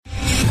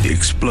The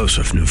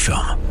explosive new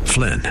film,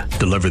 Flynn,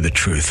 deliver the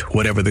truth,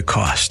 whatever the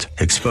cost,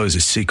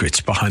 exposes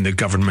secrets behind the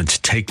government's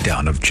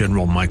takedown of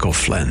General Michael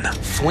Flynn.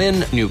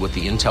 Flynn knew what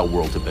the intel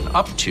world had been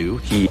up to.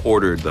 He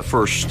ordered the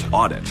first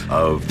audit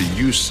of the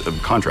use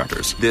of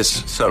contractors.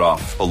 This set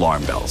off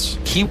alarm bells.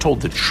 He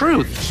told the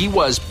truth. He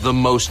was the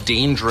most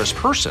dangerous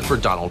person for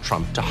Donald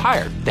Trump to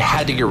hire. They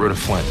had to get rid of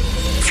Flynn.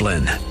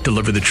 Flynn,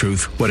 deliver the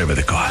truth, whatever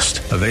the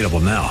cost. Available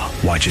now.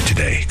 Watch it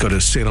today. Go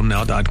to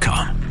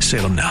salemnow.com.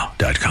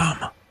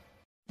 salemnow.com.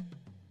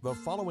 The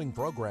following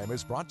program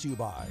is brought to you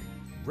by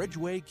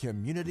Bridgeway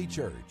Community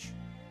Church.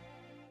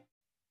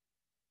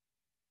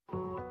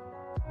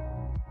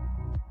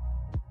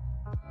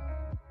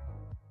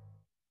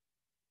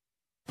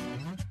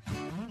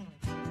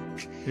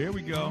 Here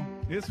we go.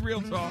 It's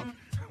Real Talk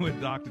with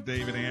Dr.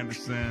 David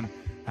Anderson.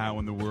 How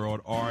in the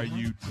world are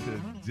you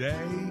today?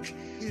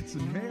 It's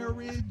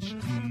Marriage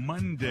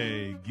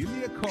Monday. Give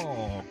me a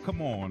call.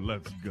 Come on,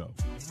 let's go.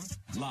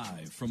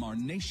 Live from our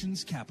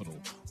nation's capital,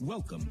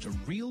 welcome to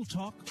Real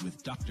Talk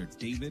with Dr.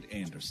 David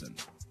Anderson.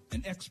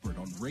 An expert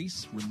on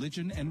race,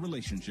 religion, and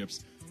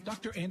relationships,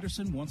 Dr.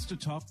 Anderson wants to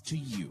talk to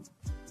you.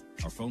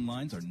 Our phone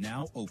lines are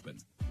now open.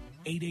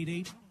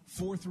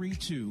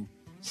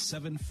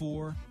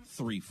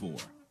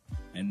 888-432-7434.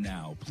 And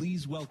now,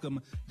 please welcome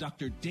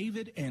Dr.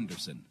 David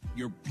Anderson,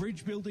 your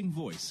bridge-building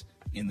voice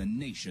in the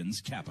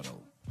nation's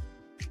capital.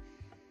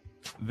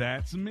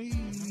 That's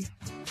me,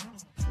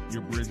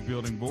 your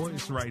bridge-building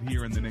voice right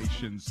here in the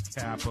nation's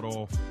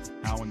capital.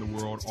 How in the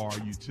world are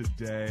you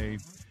today?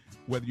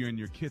 Whether you're in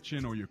your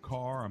kitchen or your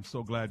car, I'm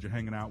so glad you're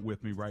hanging out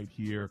with me right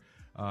here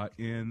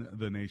in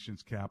the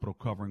nation's capital,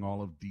 covering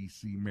all of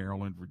D.C.,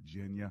 Maryland,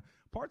 Virginia,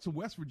 parts of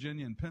West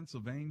Virginia and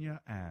Pennsylvania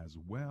as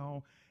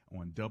well,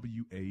 on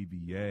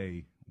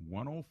WAVA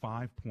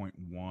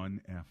 105.1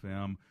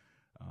 FM,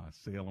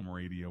 Salem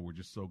Radio. We're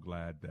just so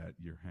glad that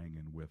you're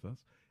hanging with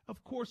us.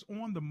 Of course,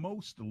 on the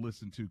most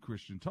listened to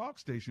Christian talk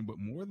station, but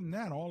more than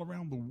that, all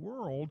around the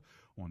world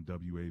on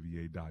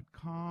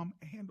WAVA.com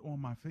and on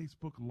my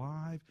Facebook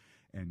Live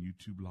and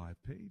YouTube Live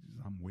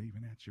pages. I'm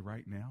waving at you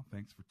right now.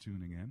 Thanks for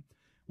tuning in.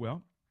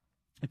 Well,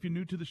 if you're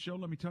new to the show,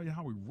 let me tell you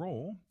how we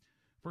roll.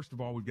 First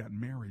of all, we've got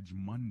Marriage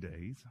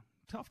Mondays,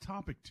 Tough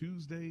Topic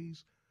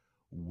Tuesdays,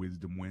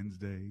 Wisdom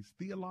Wednesdays,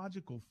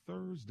 Theological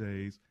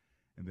Thursdays,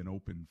 and then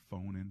Open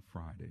Phone-In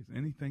Fridays.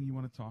 Anything you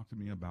want to talk to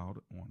me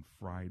about on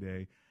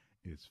Friday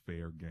is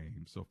fair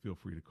game, so feel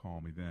free to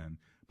call me then.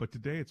 But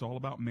today it's all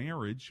about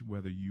marriage,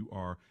 whether you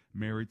are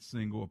married,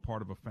 single, a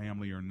part of a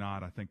family or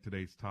not. I think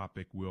today's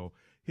topic will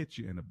hit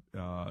you in a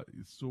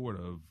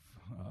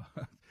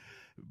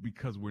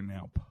because we're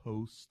now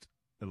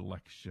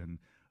post-election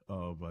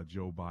of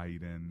Joe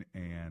Biden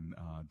and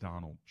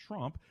Donald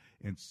Trump.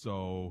 And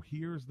so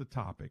here's the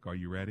topic. Are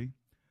you ready?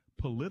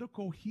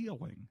 Political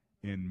healing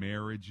in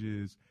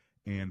marriages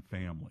and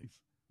families.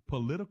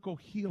 Political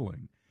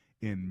healing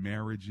in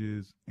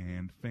marriages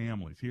and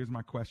families. Here's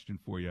my question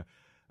for you.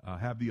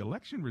 Have the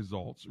election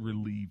results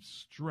relieved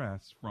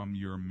stress from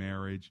your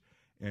marriage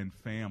and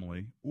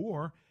family,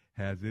 or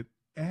has it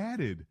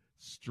added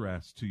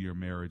stress to your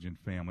marriage and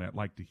family? I'd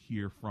like to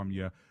hear from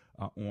you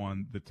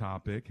on the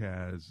topic.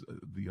 Has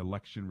the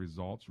election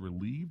results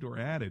relieved or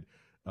added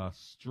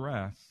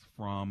stress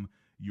from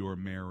your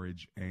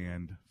marriage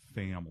and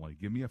family?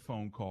 Give me a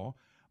phone call.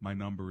 My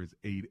number is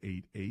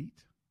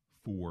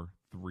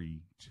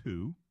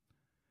 888-432-7434.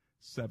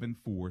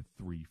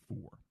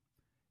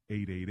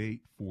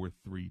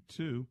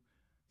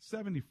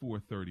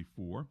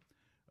 888-432-7434.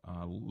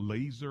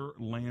 Laser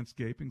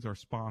Landscaping is our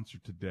sponsor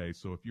today.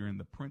 So if you're in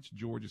the Prince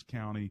George's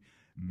County,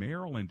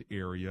 Maryland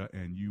area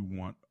and you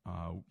want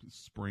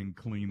spring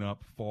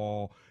cleanup,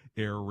 fall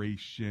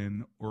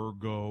aeration,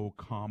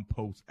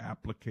 compost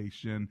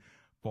application,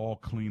 fall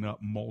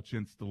cleanup, mulch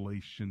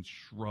installation,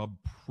 shrub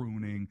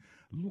pruning,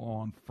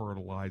 lawn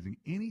fertilizing,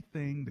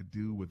 anything to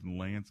do with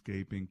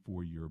landscaping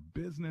for your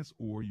business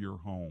or your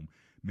home,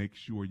 make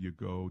sure you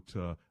go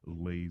to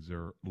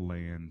Laser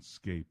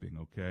Landscaping,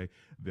 okay?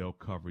 They'll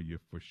cover you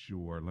for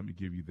sure. Let me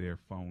give you their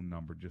phone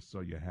number just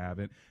so you have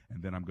it,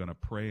 and then I'm going to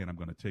pray and I'm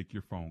going to take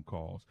your phone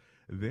calls.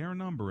 Their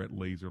number at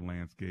Laser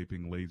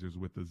Landscaping, lasers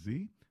with a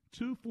Z,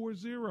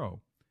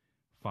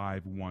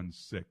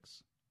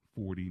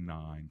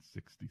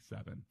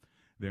 240-516-4967.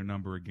 Their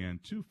number again,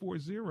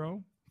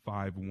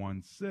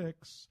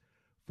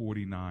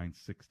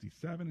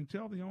 240-516-4967. And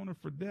tell the owner,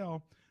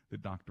 Fidel,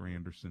 that Dr.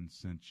 Anderson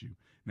sent you.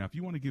 Now, if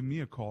you want to give me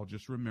a call,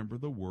 just remember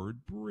the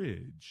word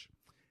bridge,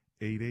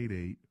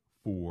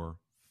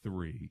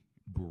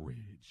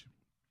 888-43-BRIDGE.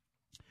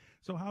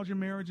 So how's your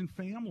marriage and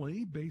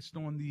family based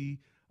on the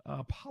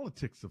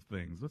politics of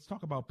things? Let's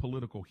talk about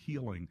political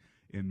healing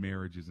in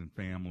marriages and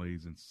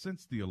families. And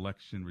since the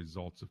election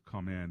results have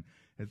come in,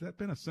 has that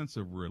been a sense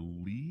of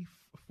relief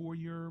for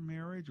your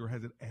marriage, or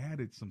has it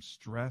added some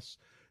stress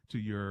to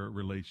your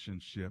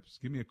relationships?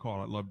 Give me a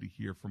call. I'd love to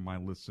hear from my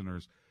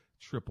listeners.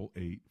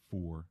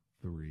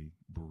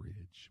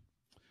 888-43-BRIDGE.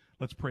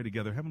 Let's pray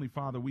together. Heavenly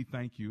Father, we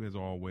thank you, as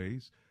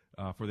always,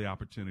 for the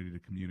opportunity to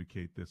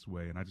communicate this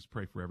way. And I just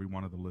pray for every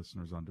one of the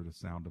listeners under the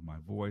sound of my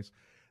voice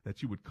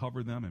that you would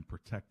cover them and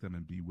protect them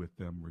and be with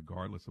them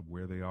regardless of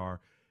where they are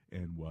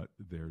and what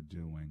they're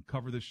doing.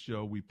 Cover this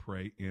show, we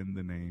pray, in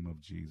the name of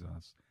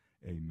Jesus.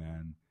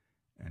 Amen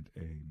and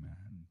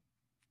amen.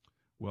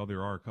 Well,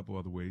 there are a couple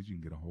other ways you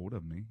can get a hold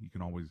of me. You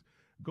can always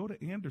go to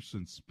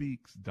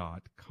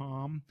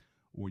AndersonSpeaks.com,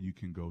 or you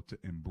can go to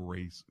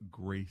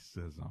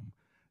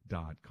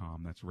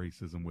EmbraceGracism.com. That's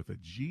racism with a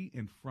G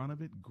in front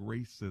of it,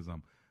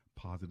 Gracism,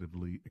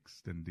 positively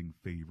extending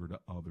favor to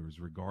others,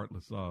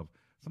 regardless of,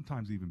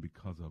 sometimes even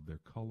because of their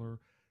color,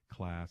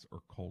 class,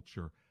 or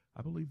culture.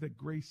 I believe that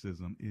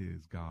Gracism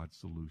is God's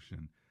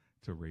solution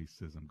to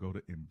racism. Go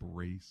to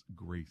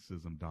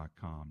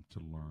EmbraceGracism.com to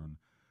learn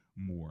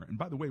more. And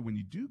by the way, when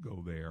you do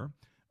go there,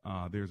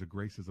 there's a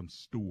Gracism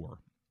store,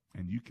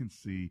 and you can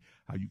see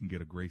how you can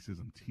get a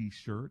Gracism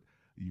t-shirt.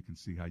 You can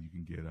see how you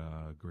can get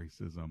a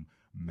Gracism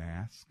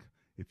mask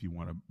if you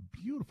want a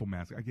beautiful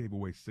mask. I gave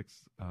away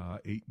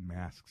 8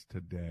 masks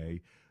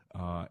today,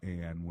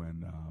 and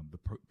when the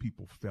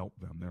people felt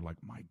them, they're like,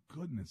 my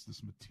goodness,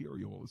 this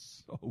material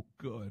is so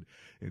good.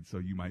 And so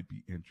you might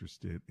be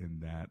interested in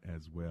that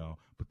as well.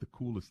 But the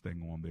coolest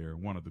thing on there,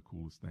 one of the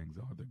coolest things,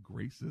 are the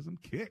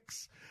Gracism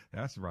kicks.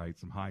 That's right,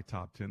 some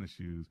high-top tennis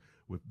shoes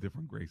with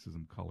different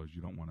Gracism colors.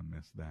 You don't want to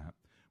miss that.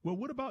 Well,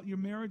 what about your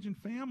marriage and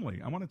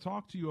family? I want to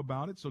talk to you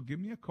about it, so give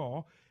me a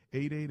call,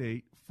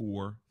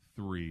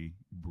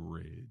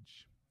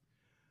 888-43-BRIDGE.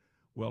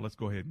 Well, let's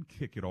go ahead and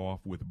kick it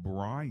off with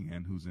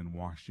Brian, who's in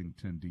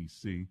Washington,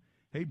 D.C.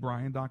 Hey,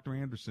 Brian, Dr.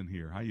 Anderson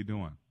here. How you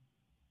doing?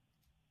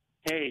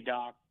 Hey,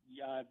 Doc.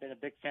 I've been a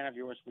big fan of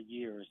yours for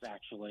years,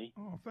 actually.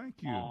 Oh,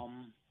 thank you.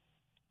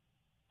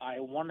 I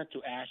wanted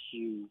to ask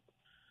you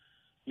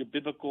your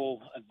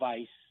biblical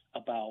advice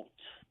about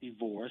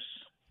divorce.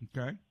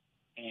 Okay.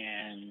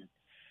 And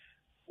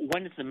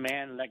when does the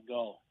man let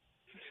go?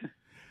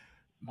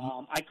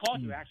 I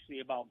called you actually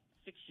about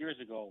 6 years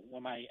ago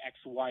when my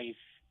ex-wife,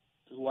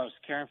 who I was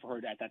caring for her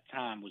at that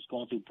time, was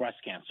going through breast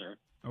cancer.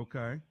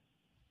 Okay.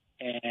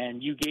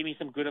 And you gave me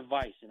some good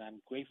advice, and I'm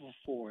grateful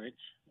for it.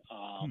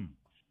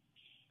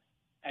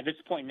 At this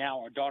point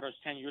now, our daughter's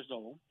 10 years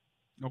old.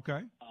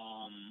 Okay.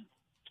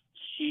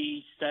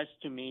 She says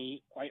to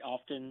me quite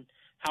often,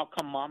 how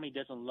come Mommy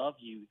doesn't love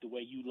you the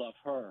way you love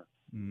her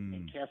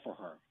and care for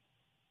her?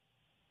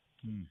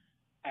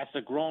 As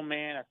a grown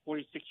man at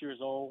 46 years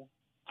old,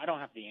 I don't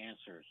have the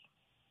answers.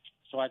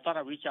 So I thought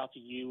I'd reach out to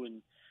you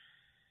and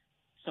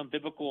some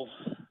biblical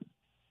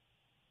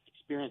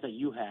experience that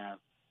you have.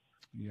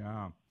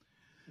 Yeah.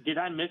 Did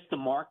I miss the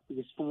mark?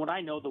 Because from what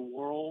I know, the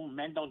world,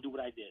 men don't do what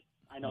I did.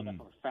 I know that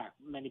for a fact.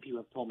 Many people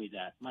have told me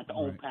that. My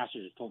own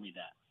pastor has told me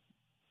that.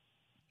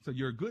 So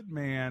you're a good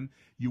man.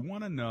 You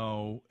want to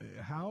know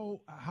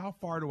how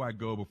far do I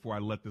go before I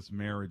let this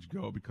marriage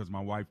go because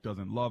my wife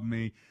doesn't love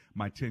me.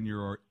 My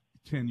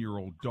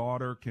 10-year-old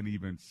daughter can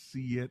even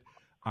see it.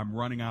 I'm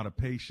running out of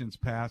patience,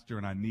 Pastor,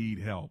 and I need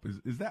help.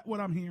 Is that what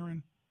I'm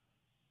hearing?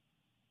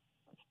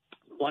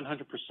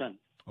 100%.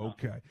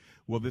 Okay.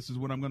 Well, this is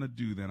what I'm going to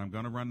do then. I'm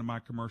going to run to my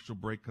commercial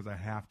break because I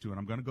have to, and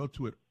I'm going to go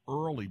to it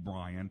early,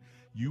 Brian.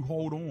 You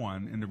hold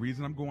on, and the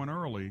reason I'm going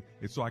early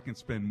is so I can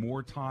spend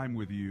more time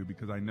with you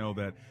because I know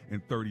that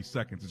in 30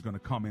 seconds it's going to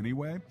come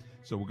anyway.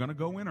 So we're going to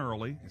go in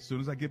early. As soon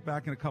as I get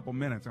back in a couple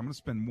minutes, I'm going to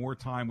spend more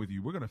time with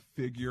you. We're going to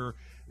figure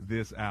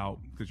this out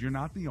because you're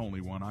not the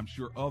only one. I'm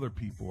sure other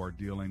people are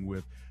dealing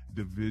with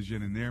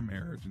division in their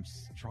marriage and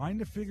trying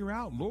to figure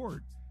out,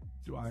 Lord,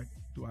 do I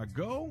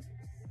go?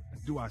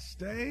 Do I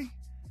stay?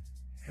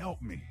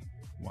 Help me.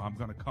 Well, I'm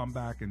going to come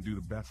back and do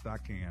the best I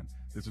can.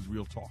 This is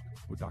Real Talk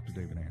with Dr.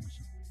 David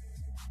Anderson.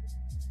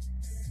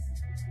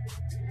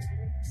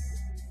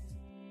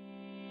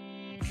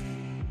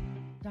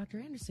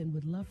 Dr. Anderson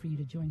would love for you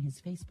to join his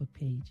Facebook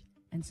page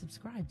and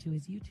subscribe to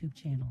his YouTube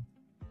channel.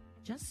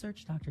 Just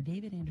search Dr.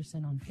 David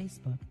Anderson on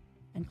Facebook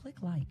and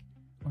click like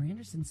or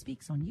Anderson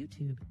Speaks on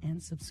YouTube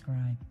and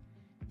subscribe.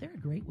 They're a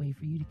great way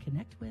for you to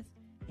connect with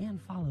and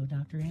follow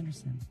Dr.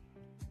 Anderson.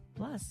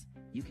 Plus,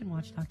 you can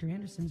watch Dr.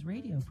 Anderson's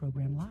radio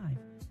program live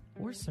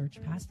or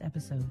search past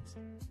episodes.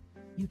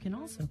 You can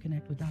also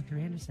connect with Dr.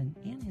 Anderson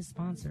and his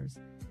sponsors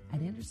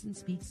at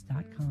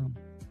AndersonSpeaks.com.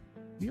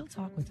 Real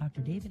Talk with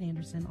Dr. David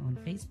Anderson on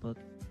Facebook,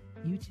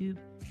 YouTube,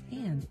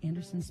 and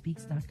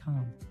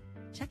AndersonSpeaks.com.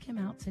 Check him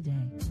out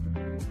today.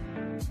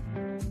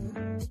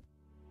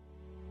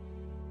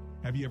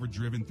 Have you ever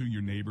driven through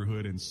your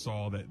neighborhood and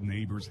saw that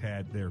neighbors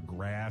had their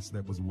grass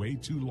that was way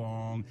too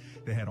long?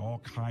 They had all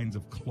kinds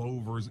of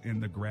clovers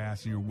in the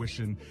grass, and you're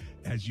wishing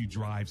as you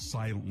drive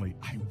silently,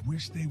 I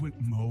wish they would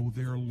mow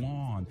their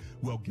lawn.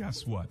 Well,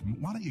 guess what?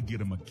 Why don't you get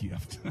them a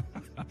gift?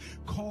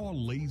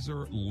 Call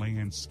Laser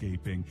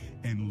Landscaping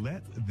and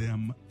let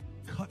them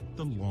cut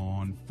the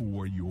lawn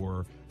for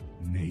your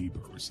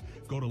neighbors.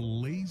 Go to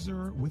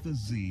Laser with a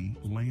Z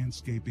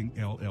Landscaping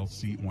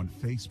LLC on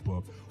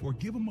Facebook or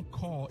give them a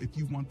call if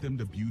you want them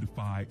to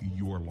beautify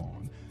your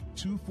lawn.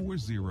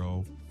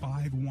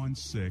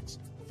 240-516-4644.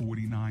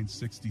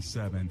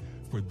 4967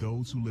 for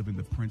those who live in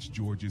the Prince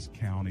George's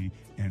County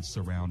and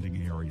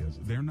surrounding areas.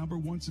 Their number,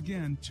 once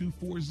again,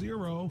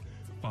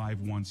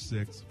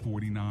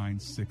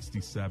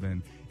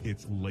 240-516-4967.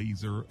 It's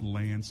Laser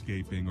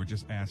Landscaping, or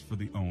just ask for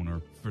the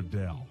owner,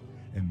 Fidel.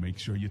 And make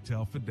sure you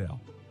tell Fidel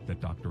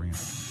that Dr.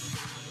 Anderson.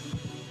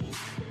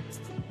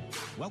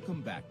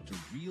 Welcome back to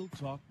Real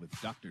Talk with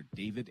Dr.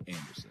 David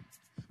Anderson.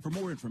 For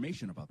more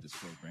information about this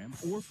program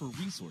or for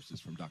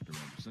resources from Dr.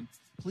 Anderson,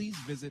 please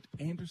visit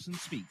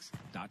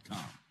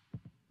AndersonSpeaks.com.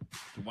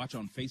 To watch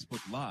on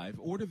Facebook Live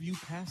or to view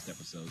past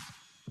episodes,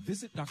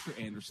 visit Dr.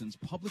 Anderson's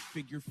public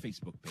figure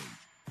Facebook page.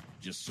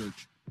 Just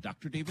search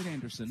Dr. David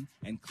Anderson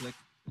and click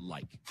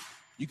like.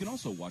 You can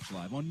also watch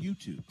live on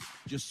YouTube.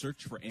 Just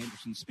search for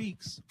Anderson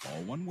Speaks,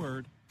 all one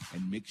word,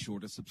 and make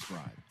sure to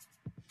subscribe.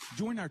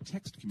 Join our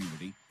text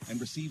community and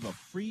receive a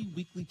free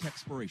weekly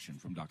textpiration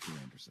from Dr.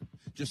 Anderson.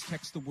 Just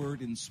text the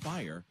word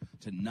INSPIRE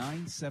to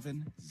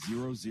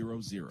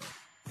 97000.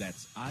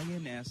 That's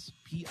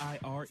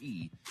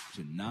INSPIRE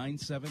to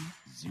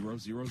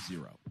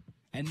 97000.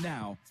 And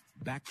now,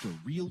 back to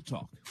Real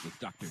Talk with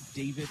Dr.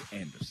 David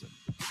Anderson.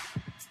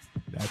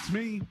 That's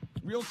me.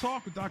 Real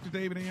Talk with Dr.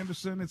 David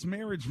Anderson. It's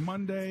Marriage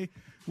Monday.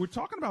 We're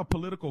talking about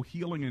political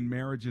healing in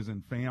marriages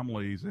and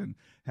families, and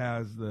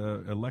have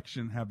the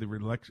election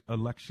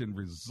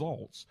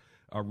results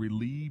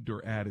relieved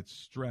or added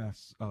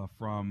stress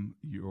from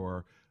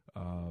your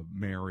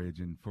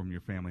marriage and from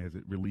your family? Has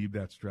it relieved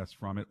that stress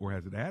from it, or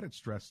has it added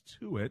stress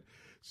to it?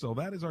 So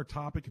that is our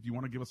topic. If you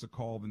want to give us a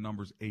call, the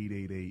number's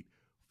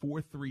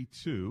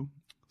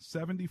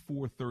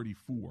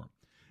 888-432-7434.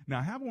 Now,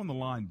 I have on the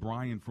line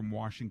Brian from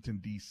Washington,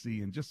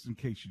 D.C., and just in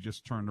case you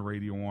just turned the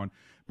radio on,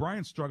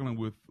 Brian's struggling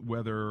with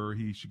whether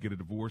he should get a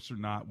divorce or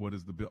not. What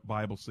does the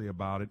Bible say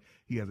about it?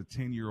 He has a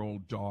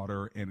 10-year-old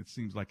daughter, and it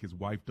seems like his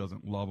wife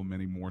doesn't love him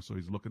anymore, so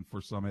he's looking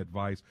for some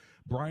advice.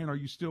 Brian, are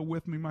you still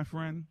with me, my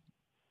friend?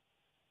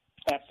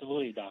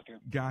 Absolutely, doctor.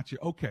 Gotcha.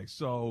 Okay,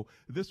 so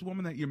this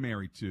woman that you're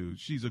married to,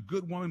 she's a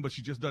good woman, but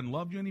she just doesn't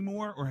love you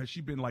anymore, or has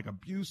she been, like,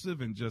 abusive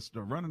and just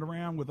running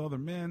around with other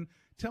men?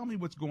 Tell me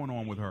what's going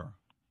on with her.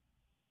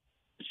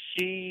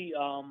 She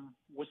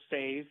was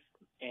saved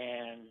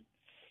and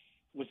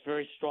was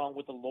very strong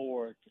with the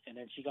Lord, and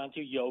then she got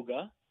into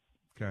yoga,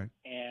 okay,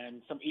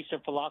 and some Eastern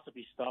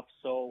philosophy stuff.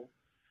 So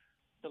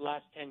the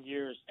last 10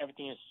 years,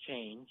 everything has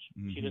changed.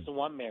 Mm-hmm. She doesn't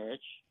want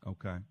marriage.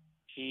 Okay.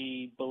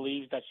 She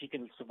believes that she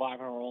can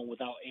survive on her own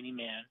without any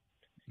man,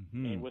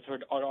 mm-hmm. and with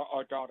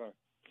our daughter.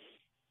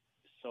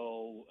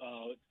 So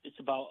it's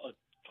about a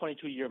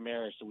 22-year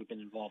marriage that we've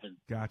been involved in.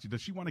 Gotcha.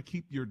 Does she want to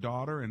keep your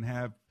daughter and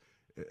have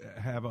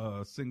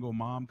a single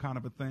mom kind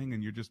of a thing,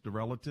 and you're just a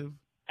relative?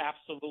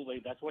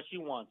 Absolutely. That's what she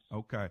wants.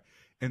 Okay.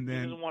 And then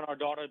she doesn't want our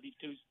daughter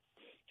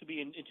to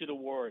be into the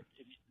Word.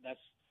 That's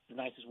the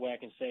nicest way I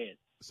can say it.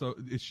 So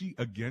is she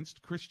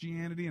against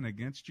Christianity and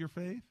against your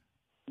faith?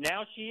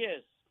 Now she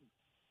is.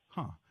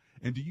 Huh.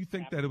 And do you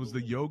think that it was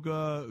the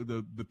yoga,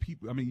 the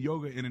people? I mean,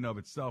 yoga in and of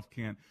itself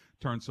can't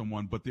turn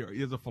someone, but there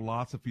is a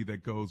philosophy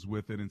that goes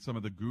with it, and some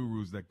of the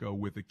gurus that go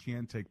with it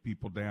can take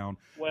people down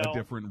a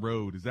different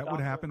road. Is that what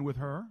happened with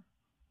her?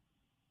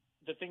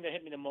 The thing that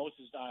hit me the most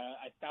is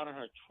I found in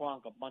her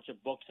trunk a bunch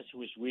of books that she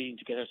was reading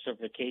to get her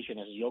certification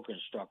as a yoga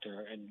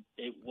instructor, and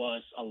it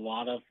was a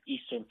lot of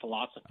Eastern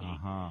philosophy,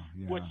 yeah.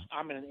 which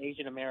I'm an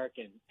Asian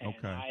American, and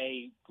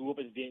I grew up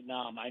in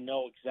Vietnam. I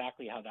know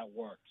exactly how that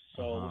works.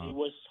 So it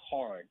was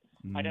hard.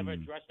 I never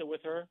addressed it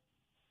with her.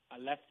 I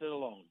left it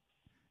alone.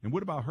 And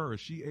what about her? Is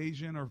she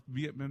Asian or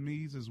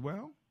Vietnamese as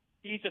well?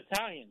 She's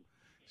Italian.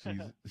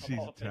 She's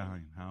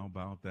Italian. How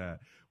about that?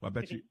 Well, I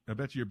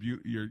bet you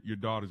your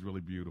daughter's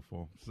really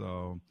beautiful.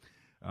 So,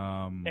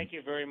 thank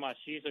you very much.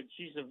 She's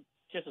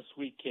just a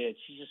sweet kid.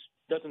 She just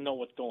doesn't know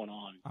what's going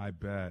on. I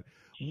bet.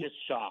 She's just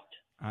shocked.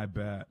 I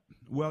bet.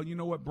 Well, you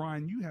know what,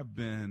 Brian? You have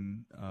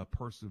been a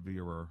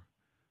perseverer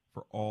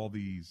for all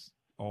these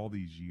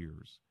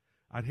years.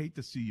 I'd hate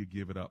to see you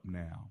give it up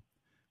now.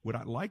 What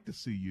I'd like to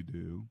see you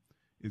do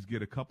is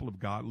get a couple of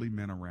godly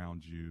men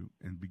around you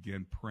and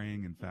begin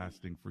praying and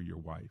fasting for your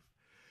wife.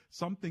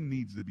 Something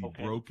needs to be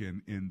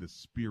broken in the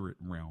spirit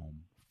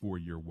realm for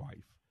your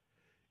wife.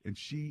 And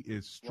she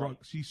is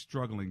she's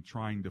struggling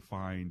trying to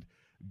find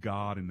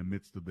God in the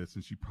midst of this,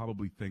 and she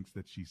probably thinks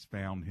that she's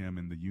found him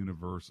in the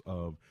universe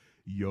of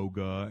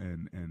yoga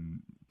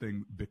and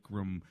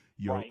Bikram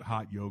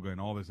hot yoga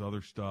and all this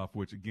other stuff,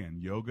 which, again,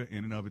 yoga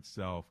in and of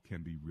itself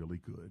can be really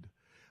good.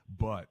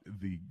 But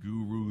the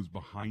gurus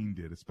behind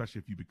it, especially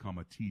if you become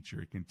a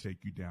teacher, it can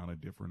take you down a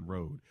different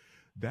road.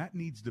 That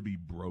needs to be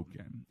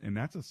broken, and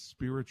that's a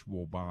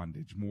spiritual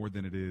bondage more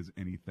than it is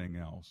anything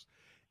else.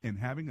 And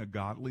having a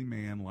godly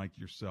man like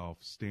yourself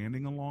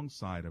standing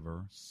alongside of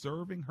her,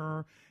 serving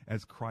her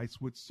as Christ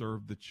would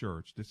serve the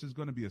church, this is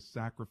going to be a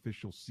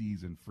sacrificial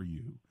season for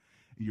you.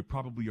 You've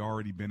probably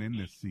already been in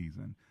this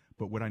season.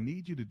 But what I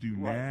need you to do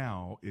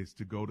now is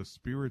to go to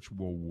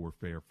spiritual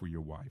warfare for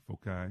your wife,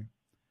 okay?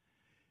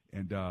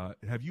 And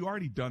have you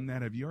already done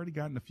that? Have you already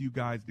gotten a few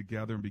guys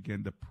together and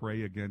began to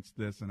pray against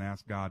this and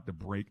ask God to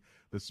break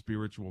the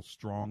spiritual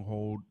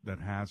stronghold that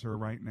has her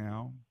right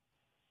now?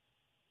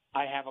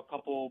 I have a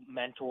couple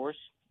mentors.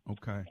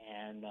 Okay.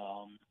 And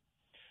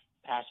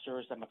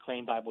pastors at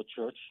McLean Bible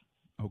Church.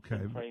 Okay.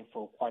 Been praying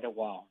for quite a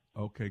while.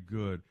 Okay,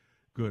 good.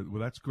 Good.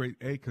 Well, that's great,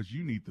 because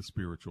you need the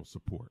spiritual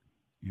support,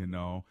 I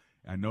know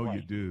right.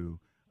 You do.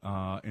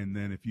 And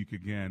then if you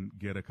could, again,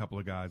 get a couple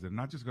of guys that are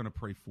not just going to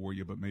pray for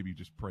you, but maybe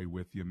just pray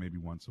with you maybe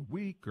once a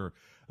week or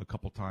a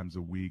couple times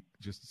a week,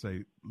 just to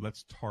say,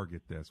 let's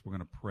target this. We're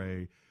going to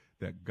pray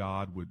that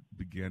God would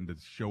begin to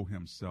show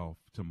himself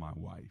to my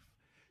wife,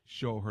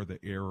 show her the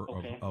error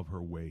of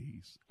her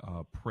ways,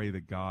 pray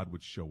that God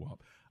would show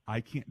up. I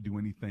can't do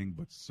anything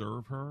but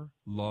serve her,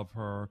 love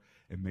her,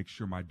 and make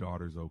sure my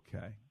daughter's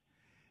okay.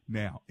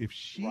 Now, if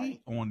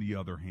she, on the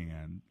other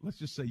hand, let's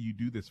just say you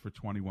do this for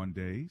 21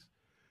 days,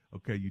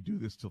 okay, you do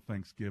this till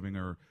Thanksgiving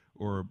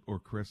or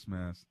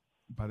Christmas.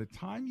 By the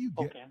time you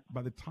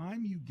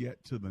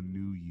get to the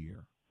new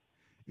year,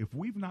 if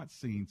we've not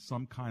seen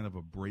some kind of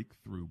a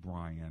breakthrough,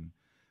 Brian,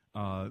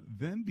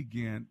 then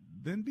begin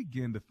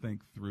to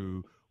think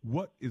through,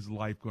 what is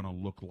life going to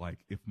look like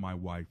if my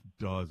wife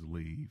does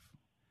leave?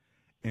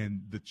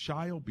 And the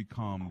child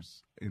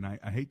becomes, and I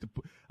hate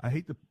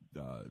to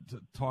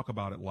talk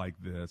about it like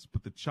this,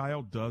 but the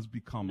child does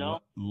become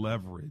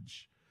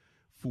leverage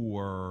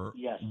for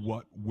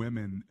what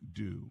women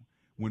do.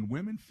 When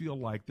women feel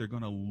like they're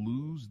going to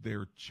lose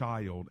their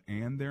child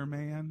and their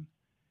man,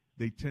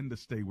 they tend to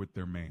stay with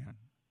their man.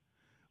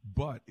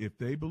 But if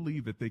they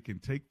believe that they can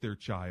take their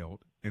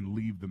child and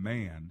leave the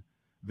man,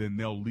 then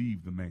they'll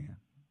leave the man.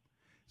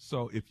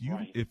 So if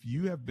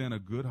you have been a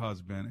good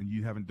husband and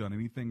you haven't done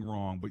anything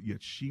wrong, but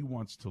yet she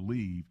wants to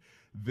leave,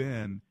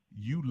 then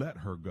you let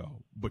her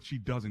go, but she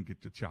doesn't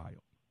get the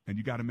child. And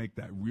you got to make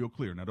that real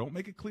clear. Now, don't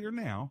make it clear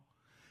now.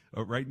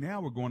 Right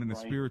now, we're going into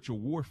spiritual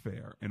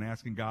warfare and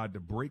asking God to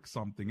break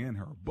something in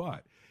her.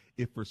 But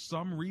if for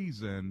some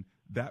reason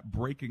that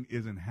breaking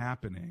isn't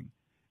happening,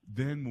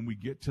 then when we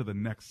get to the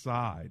next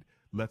side,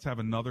 let's have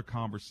another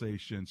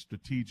conversation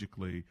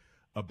strategically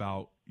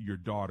about your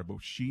daughter. But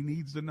she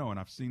needs to know, and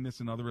I've seen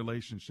this in other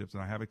relationships,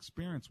 and I have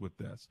experience with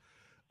this.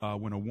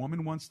 When a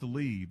woman wants to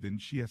leave, then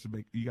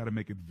you got to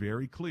make it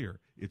very clear.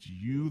 It's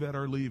you that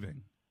are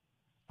leaving.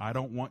 I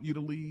don't want you to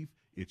leave.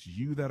 It's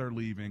you that are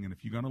leaving. And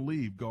if you're going to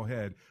leave, go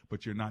ahead.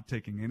 But you're not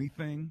taking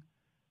anything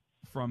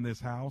from this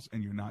house,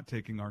 and you're not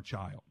taking our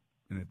child.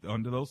 And if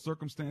under those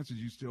circumstances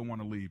you still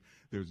want to leave,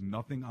 there's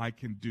nothing I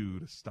can do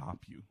to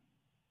stop you.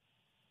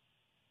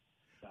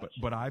 Gotcha.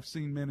 But I've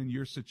seen men in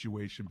your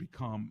situation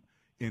become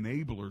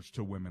enablers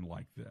to women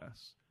like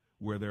this,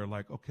 where they're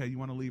like, okay, you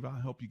want to leave? I'll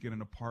help you get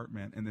an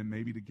apartment, and then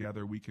maybe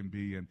together we can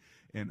be,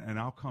 and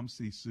I'll come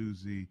see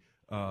Susie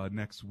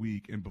next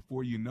week. And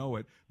before you know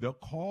it, they'll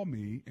call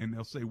me and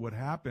they'll say, what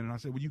happened? And I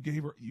say, well, you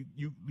gave her,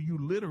 you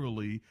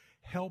literally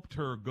helped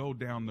her go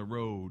down the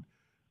road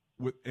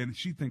and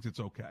she thinks it's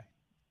okay.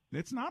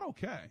 It's not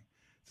okay.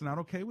 It's not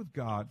okay with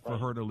God for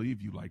her to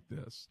leave you like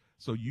this.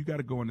 So you got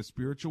to go into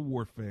spiritual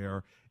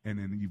warfare, and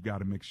then you've got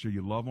to make sure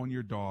you love on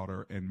your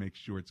daughter and make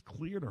sure it's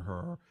clear to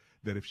her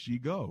that if she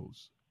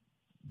goes,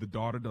 the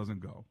daughter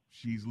doesn't go.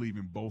 She's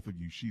leaving both of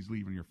you. She's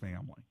leaving your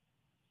family.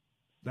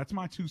 That's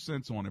my 2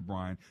 cents on it,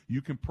 Brian.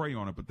 You can pray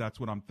on it, but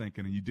that's what I'm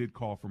thinking. And you did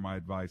call for my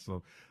advice,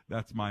 so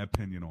that's my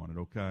opinion on it,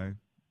 okay?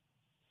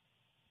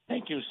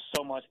 Thank you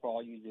so much for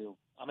all you do.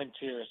 I'm in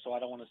tears, so I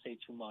don't want to say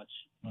too much.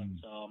 But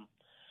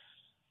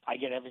I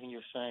get everything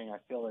you're saying. I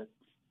feel it.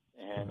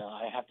 And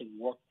I have to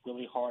work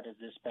really hard at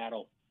this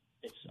battle.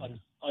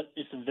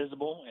 It's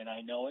invisible, and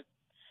I know it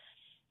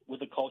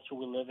with the culture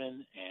we live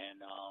in. And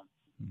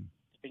the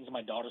things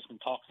my daughter's been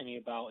talking to me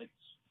about, it's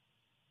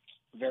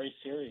very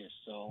serious.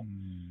 So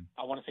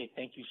I want to say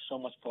thank you so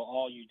much for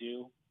all you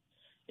do.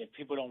 If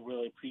people don't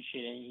really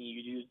appreciate anything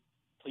you do,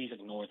 please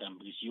ignore them,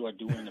 because you are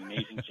doing an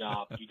amazing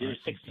job. You did it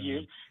 6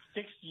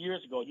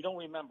 years ago. You don't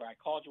remember. I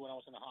called you when I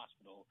was in the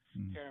hospital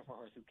caring for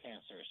her through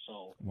cancer.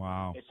 So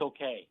it's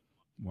okay.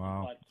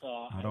 Wow. But,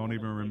 I don't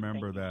even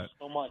remember that.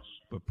 So much.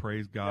 But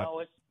praise God.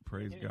 No,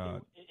 praise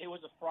God. It was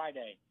a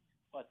Friday,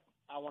 but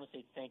I want to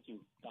say thank you,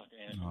 Dr.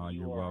 Anderson.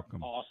 You're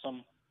welcome.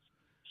 Awesome.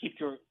 Keep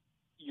your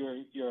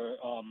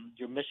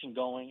mission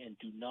going, and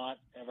do not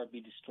ever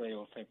be destroyed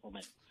or afraid from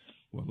it.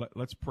 Well,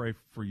 let's pray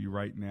for you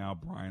right now,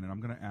 Brian. And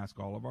I'm going to ask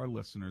all of our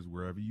listeners,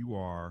 wherever you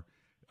are,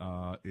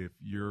 if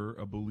you're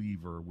a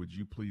believer, would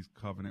you please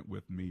covenant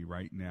with me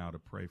right now to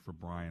pray for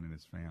Brian and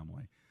his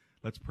family?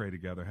 Let's pray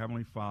together.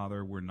 Heavenly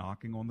Father, we're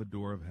knocking on the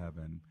door of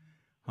heaven,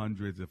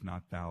 hundreds, if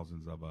not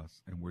thousands of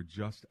us, and we're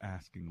just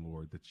asking,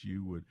 Lord, that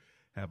you would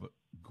have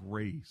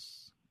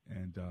grace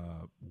and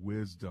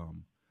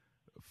wisdom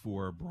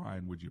for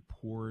Brian. Would you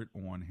pour it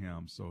on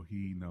him so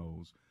he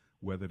knows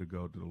whether to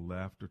go to the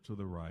left or to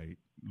the right?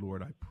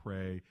 Lord, I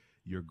pray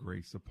your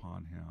grace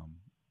upon him.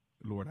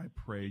 Lord, I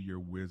pray your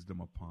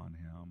wisdom upon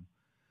him.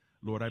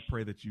 Lord, I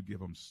pray that you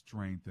give him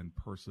strength and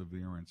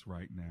perseverance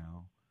right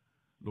now.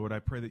 Lord, I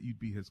pray that you'd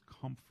be his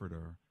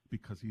comforter,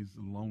 because he's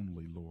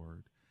lonely,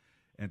 Lord.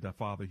 And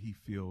Father, he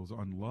feels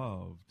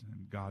unloved.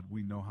 And God,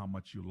 we know how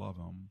much you love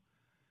him,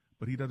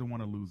 but he doesn't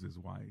want to lose his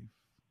wife.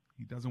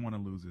 He doesn't want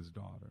to lose his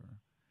daughter.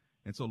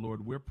 And so,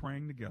 Lord, we're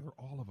praying together,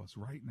 all of us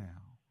right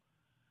now,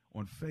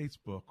 on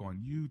Facebook, on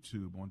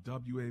YouTube, on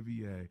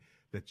WAVA,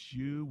 that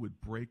you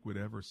would break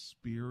whatever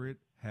spirit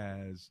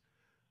has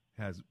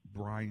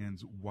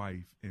Brian's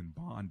wife in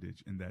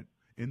bondage, and that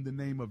in the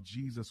name of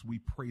Jesus, we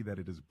pray that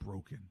it is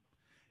broken.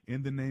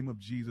 In the name of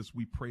Jesus,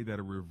 we pray that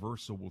a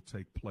reversal will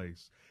take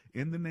place.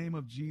 In the name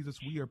of Jesus,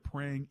 we are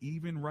praying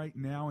even right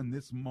now in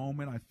this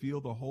moment. I feel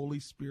the Holy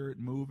Spirit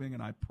moving,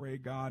 and I pray,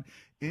 God,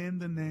 in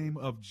the name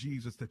of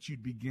Jesus, that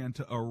you'd begin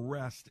to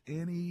arrest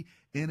any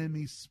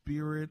enemy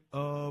spirit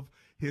of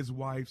his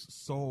wife's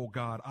soul,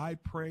 God. I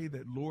pray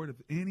that, Lord,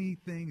 if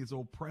anything is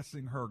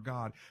oppressing her,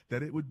 God,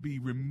 that it would be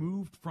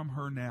removed from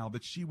her now,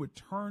 that she would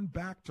turn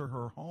back to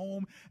her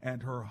home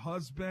and her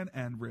husband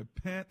and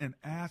repent and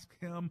ask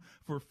him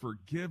for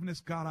forgiveness.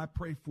 God, I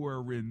pray for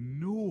a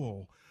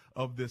renewal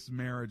of this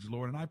marriage,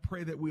 Lord. And I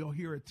pray that we'll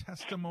hear a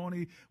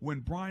testimony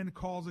when Brian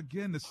calls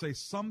again to say,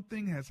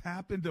 something has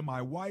happened to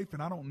my wife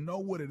and I don't know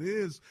what it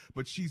is,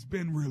 but she's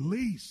been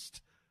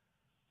released.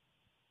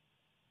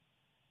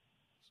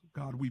 So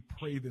God, we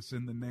pray this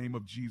in the name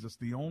of Jesus,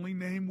 the only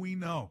name we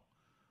know.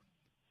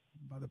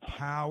 By the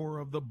power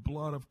of the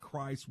blood of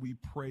Christ, we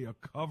pray a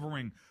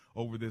covering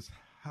over this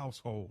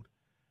household.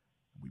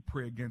 We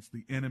pray against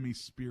the enemy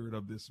spirit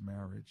of this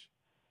marriage.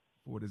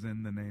 For it is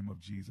in the name of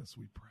Jesus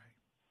we pray.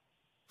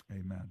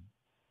 Amen.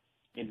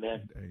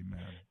 Amen. And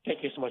amen.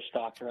 Thank you so much,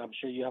 Doctor. I'm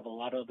sure you have a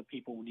lot of other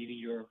people needing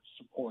your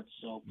support.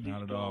 So please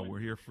not at all. We're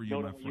here for you,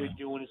 my friend. What you're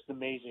doing is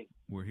amazing.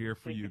 We're here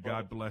for you.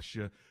 God bless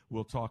you.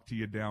 We'll talk to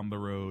you down the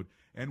road.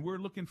 And we're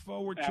looking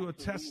forward to a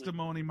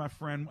testimony, my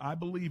friend. I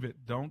believe it.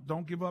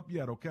 Don't give up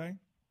yet, okay?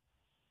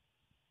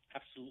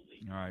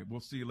 Absolutely. All right.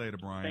 We'll see you later,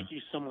 Brian. Thank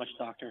you so much,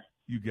 Doctor.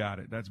 You got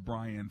it. That's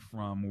Brian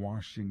from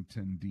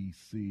Washington,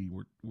 D.C.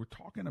 We're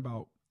talking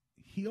about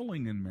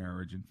healing in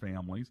marriage and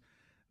families.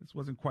 This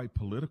wasn't quite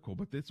political,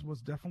 but this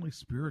was definitely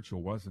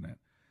spiritual, wasn't it?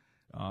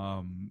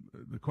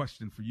 The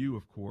question for you,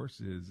 of course,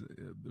 is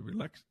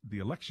the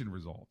election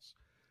results.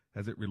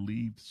 Has it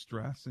relieved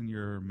stress in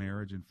your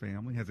marriage and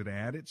family? Has it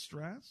added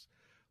stress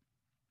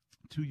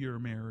to your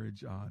marriage,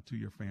 to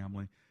your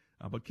family?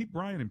 But keep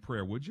Brian in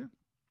prayer, would you?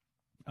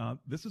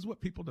 This is what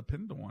people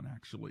depend on,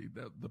 actually,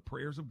 the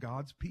prayers of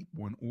God's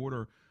people in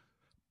order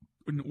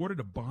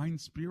to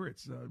bind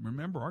spirits.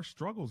 Remember, our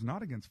struggle is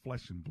not against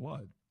flesh and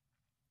blood,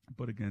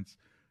 but against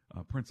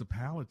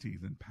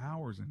principalities and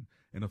powers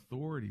and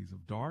authorities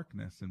of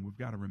darkness. And we've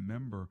got to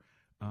remember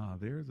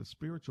there's a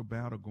spiritual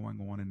battle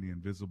going on in the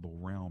invisible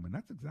realm. And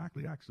that's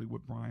exactly actually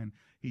what Brian,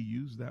 he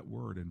used that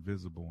word,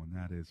 invisible, and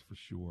that is for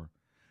sure.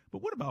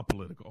 But what about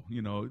political?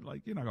 You know,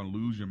 like, you're not going to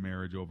lose your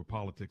marriage over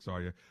politics,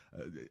 are you?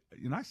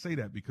 And I say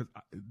that because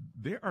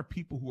there are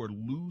people who are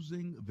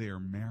losing their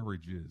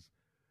marriages.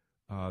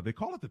 They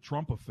call it the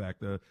Trump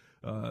effect.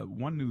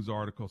 One news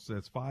article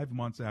says 5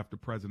 months after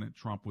President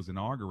Trump was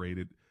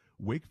inaugurated,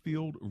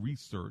 Wakefield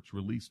Research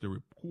released a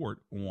report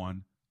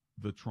on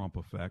the Trump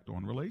effect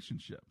on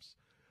relationships.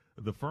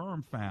 The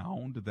firm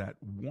found that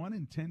 1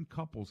 in 10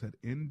 couples had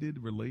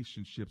ended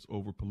relationships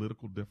over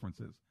political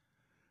differences,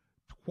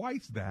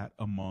 twice that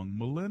among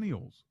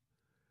millennials.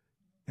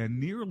 And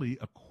nearly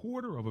a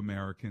quarter of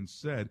Americans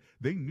said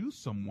they knew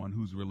someone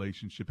whose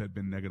relationship had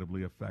been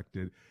negatively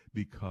affected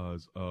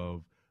because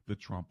of the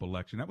Trump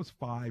election. That was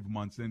 5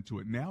 months into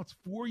it. Now it's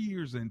 4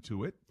 years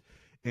into it.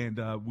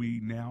 And we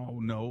now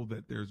know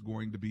that there's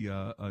going to be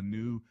a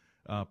new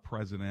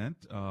president,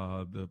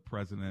 the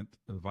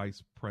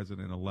vice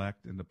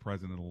president-elect, and the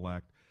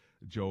president-elect,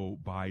 Joe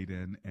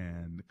Biden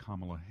and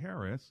Kamala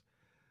Harris.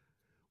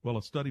 Well,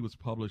 a study was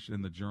published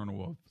in the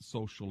Journal of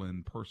Social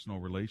and Personal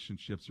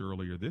Relationships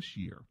earlier this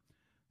year,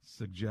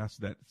 suggests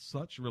that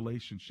such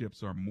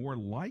relationships are more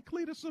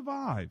likely to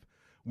survive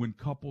when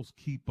couples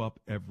keep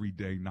up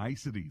everyday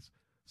niceties,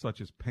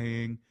 such as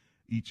paying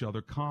each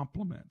other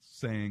compliments,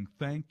 saying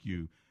thank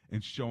you,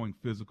 and showing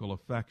physical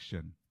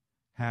affection,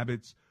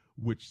 habits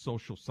which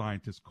social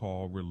scientists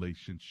call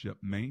relationship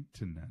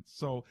maintenance.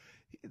 So,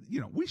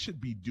 you know, we should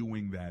be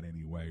doing that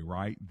anyway,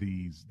 right?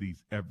 These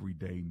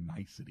everyday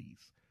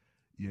niceties,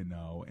 you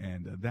know,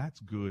 and that's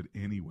good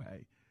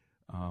anyway.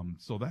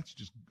 So that's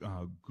just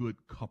good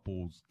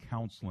couples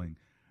counseling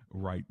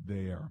right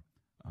there.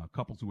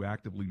 Couples who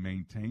actively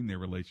maintain their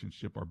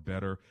relationship are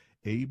better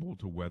able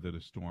to weather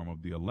the storm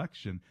of the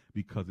election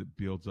because it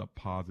builds up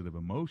positive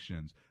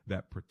emotions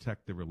that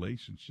protect the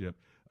relationship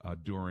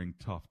during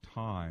tough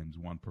times,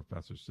 one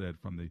professor said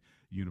from the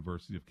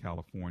University of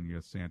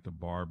California, Santa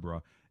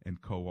Barbara,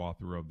 and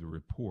co-author of the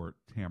report,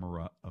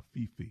 Tamara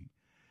Afifi.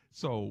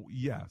 So,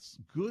 yes,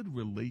 good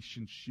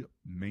relationship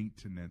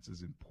maintenance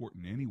is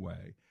important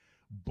anyway,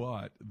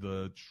 but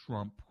the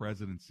Trump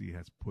presidency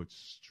has put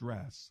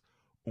stress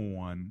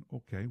on,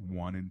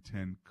 1 in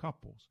 10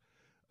 couples.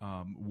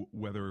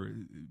 Whether,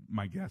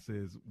 my guess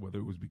is, whether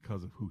it was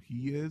because of who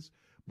he is,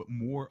 but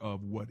more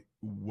of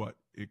what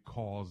it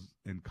caused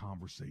in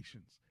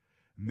conversations.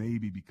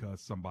 Maybe because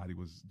somebody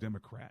was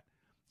Democrat.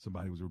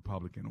 somebody was a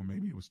Republican, or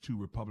maybe it was two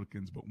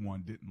Republicans, but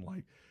one didn't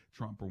like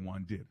Trump or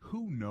one did.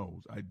 Who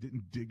knows? I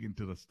didn't dig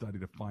into the study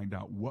to find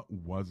out what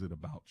was it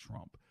about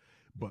Trump.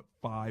 But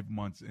 5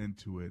 months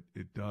into it,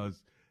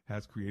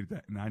 has created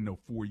that. And I know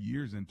 4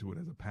 years into it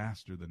as a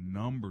pastor, the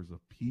numbers of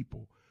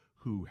people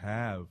who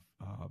have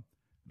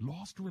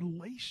lost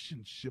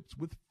relationships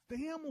with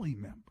family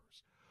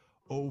members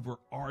over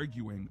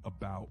arguing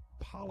about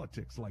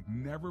politics like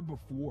never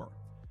before.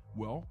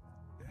 Well,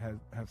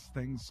 have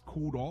things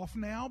cooled off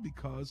now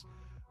because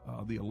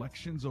the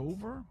election's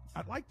over?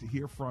 I'd like to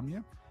hear from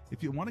you.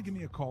 If you want to give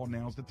me a call,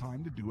 now's the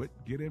time to do it.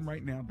 Get in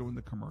right now during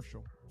the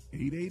commercial.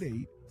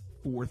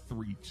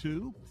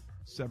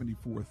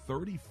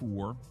 888-432-7434,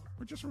 or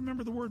just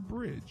remember the word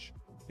bridge.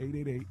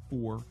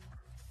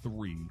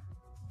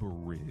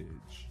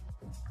 888-43-BRIDGE.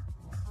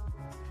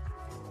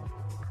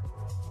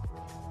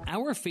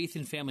 Our Faith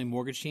and Family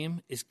Mortgage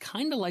team is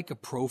kind of like a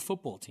pro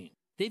football team.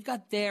 They've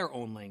got their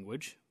own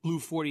language, Blue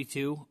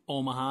 42,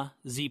 Omaha,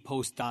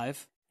 Z-Post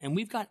Dive, and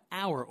we've got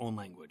our own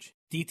language,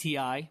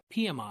 DTI,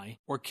 PMI,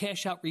 or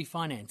Cash Out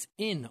Refinance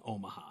in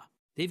Omaha.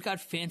 They've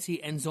got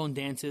fancy end zone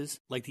dances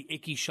like the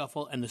Icky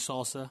Shuffle and the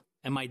Salsa,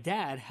 and my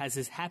dad has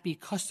his happy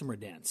customer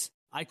dance.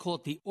 I call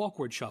it the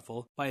Awkward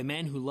Shuffle by a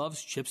man who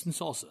loves chips and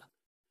salsa.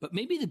 But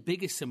maybe the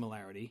biggest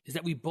similarity is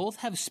that we both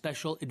have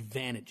special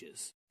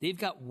advantages. They've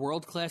got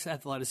world-class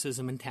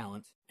athleticism and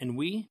talent, and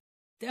we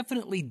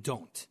definitely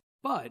don't.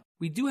 But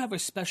we do have a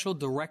special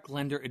direct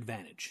lender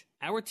advantage.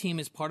 Our team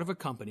is part of a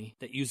company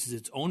that uses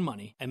its own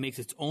money and makes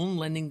its own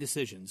lending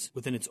decisions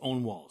within its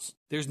own walls.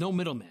 There's no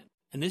middleman,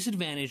 and this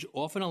advantage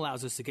often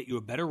allows us to get you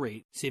a better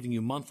rate, saving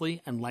you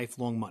monthly and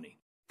lifelong money.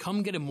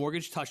 Come get a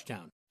mortgage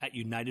touchdown at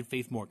United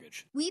Faith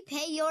Mortgage. We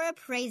pay your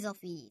appraisal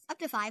fees, up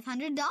to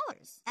 $500.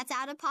 That's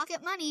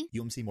out-of-pocket money.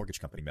 UMC Mortgage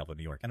Company, Melville,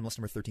 New York. NMLS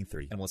number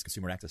 1330.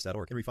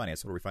 NMLSConsumerAccess.org. And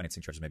refinance. Total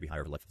refinancing charges may be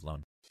higher over life of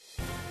loan.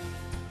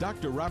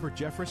 Dr. Robert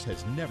Jeffress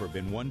has never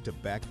been one to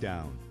back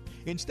down.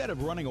 Instead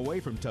of running away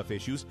from tough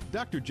issues,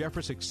 Dr.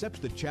 Jeffress accepts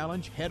the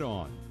challenge head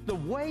on. The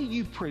way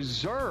you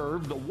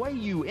preserve, the way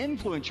you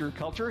influence your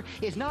culture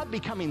is not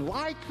becoming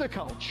like the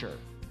culture.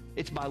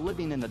 It's by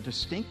living in a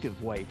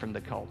distinctive way from the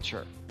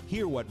culture.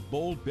 Hear what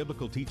bold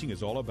biblical teaching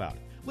is all about.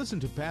 Listen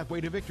to Pathway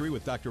to Victory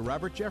with Dr.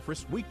 Robert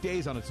Jeffress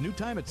weekdays on its new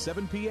time at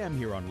 7 p.m.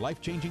 here on Life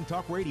Changing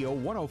Talk Radio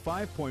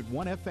 105.1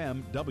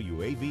 FM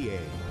WAVA.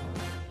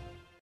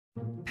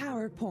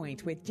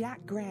 PowerPoint with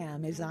Jack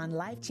Graham is on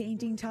Life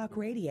Changing Talk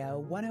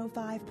Radio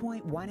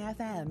 105.1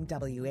 FM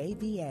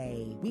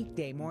WAVA.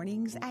 Weekday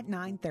mornings at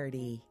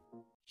 9:30.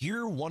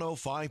 Hear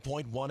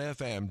 105.1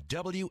 FM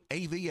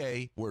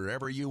WAVA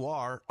wherever you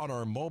are on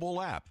our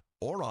mobile app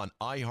or on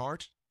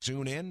iHeart,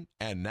 TuneIn,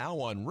 and now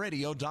on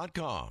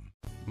radio.com.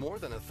 More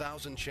than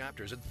 1,000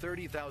 chapters and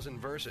 30,000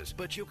 verses,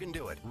 but you can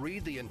do it.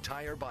 Read the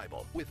entire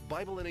Bible with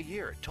Bible in a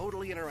Year,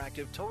 totally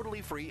interactive,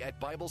 totally free at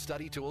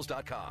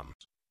BibleStudyTools.com.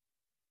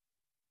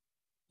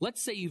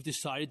 Let's say you've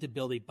decided to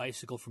build a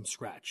bicycle from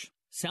scratch.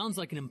 Sounds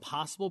like an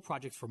impossible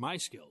project for my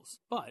skills,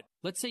 but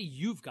let's say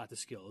you've got the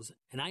skills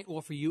and I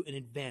offer you an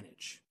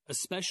advantage, a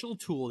special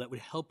tool that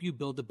would help you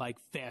build the bike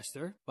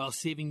faster while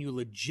saving you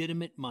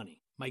legitimate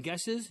money. My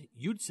guess is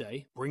you'd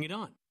say, bring it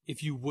on.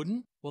 If you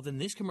wouldn't, well then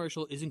this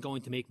commercial isn't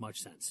going to make much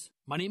sense.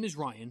 My name is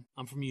Ryan.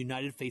 I'm from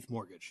United Faith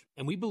Mortgage,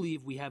 and we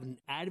believe we have an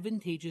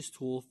advantageous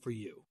tool for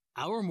you.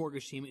 Our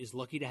mortgage team is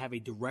lucky to have a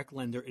direct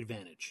lender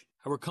advantage.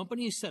 Our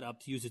company is set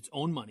up to use its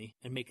own money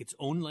and make its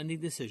own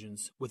lending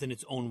decisions within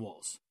its own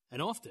walls.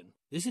 And often,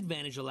 this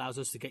advantage allows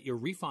us to get your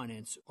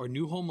refinance or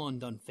new home loan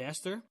done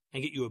faster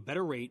and get you a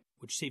better rate,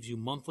 which saves you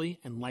monthly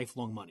and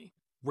lifelong money.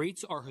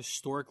 Rates are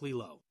historically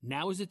low.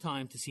 Now is the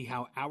time to see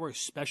how our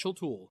special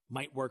tool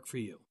might work for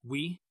you.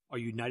 We are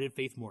United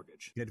Faith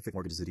Mortgage. United Faith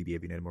Mortgage is a DBA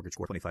of United Mortgage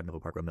Corp. 25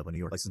 Melville Park Road, Melville, New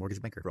York. Licensed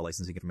mortgage banker. For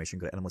licensing information,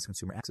 go to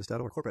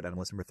NMLSConsumerAccess.org. Corporate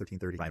NMLS number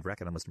 1335. RAC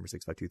NMLS number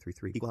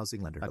 65233. Equal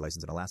housing lender.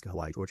 Licensed in Alaska,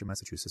 Hawaii, Georgia,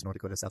 Massachusetts, North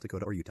Dakota, South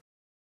Dakota, or Utah.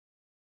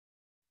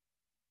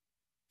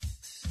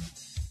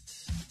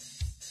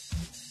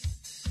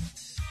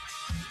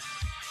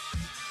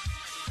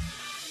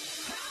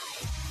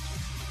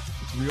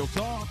 Real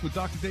Talk with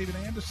Dr. David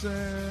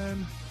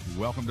Anderson.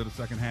 Welcome to the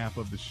second half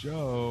of the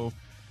show.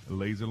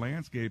 Laser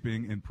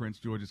Landscaping in Prince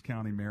George's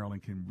County,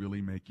 Maryland can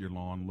really make your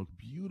lawn look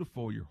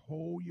beautiful. Your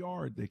whole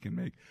yard they can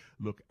make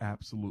look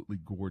absolutely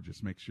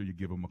gorgeous. Make sure you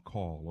give them a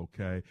call,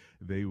 okay?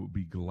 They will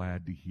be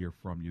glad to hear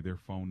from you. Their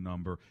phone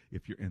number,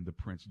 if you're in the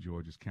Prince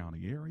George's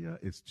County area,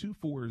 is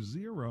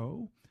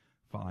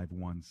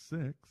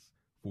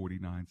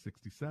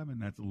 240-516-4967.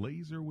 That's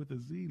Laser with a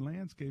Z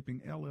Landscaping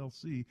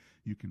LLC.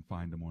 You can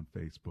find them on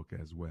Facebook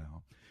as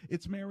well.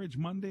 It's Marriage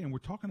Monday, and we're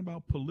talking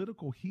about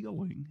political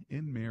healing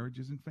in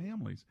marriages and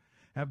families.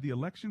 Have the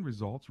election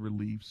results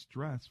relieved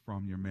stress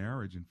from your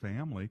marriage and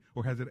family,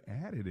 or has it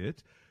added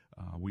it?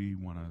 We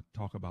want to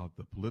talk about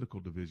the political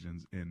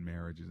divisions in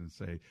marriages and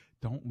say,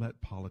 don't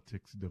let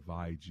politics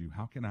divide you.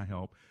 How can I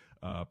help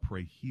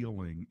pray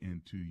healing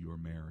into your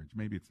marriage.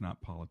 Maybe it's not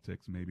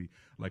politics. Maybe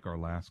like our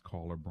last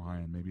caller,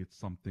 Brian, maybe it's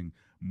something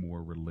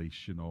more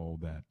relational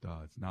that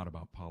it's not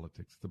about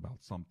politics. It's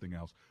about something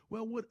else.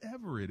 Well,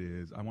 whatever it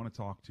is, I want to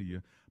talk to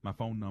you. My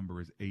phone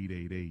number is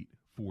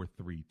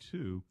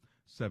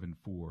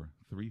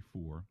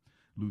 888-432-7434.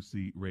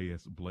 Lucy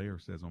Reyes Blair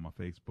says on my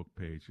Facebook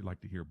page she'd like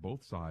to hear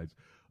both sides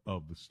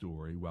of the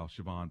story, while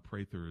Siobhan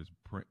Prather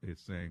is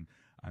saying,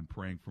 I'm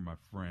praying for my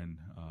friend.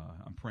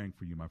 I'm praying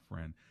for you, my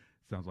friend.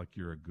 Sounds like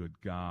you're a good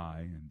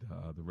guy, and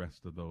the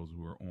rest of those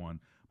who are on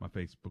my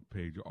Facebook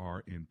page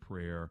are in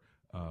prayer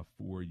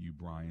for you,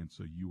 Brian,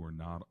 so you are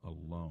not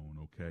alone,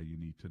 okay? You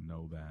need to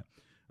know that.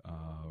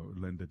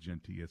 Linda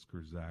Genti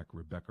Iskerzak,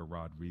 Rebecca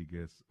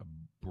Rodriguez,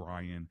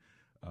 Brian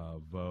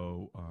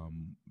Vo,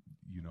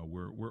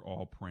 we're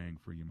all praying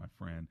for you, my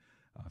friend.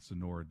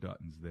 Sonora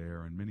Dutton's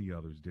there, and many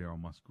others.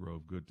 Daryl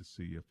Musgrove, good to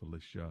see you.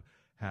 Felicia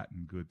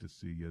Hatton, good to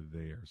see you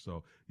there.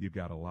 So you've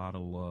got a lot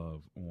of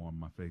love on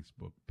my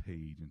Facebook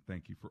page, and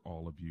thank you for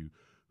all of you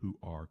who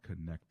are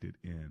connected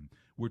in.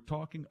 We're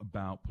talking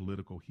about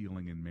political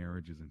healing in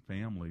marriages and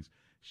families.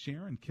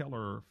 Sharon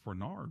Keller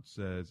Fernard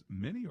says,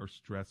 many are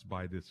stressed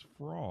by this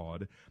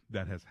fraud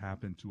that has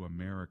happened to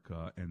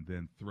America, and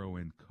then throw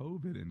in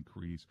COVID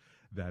increase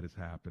that is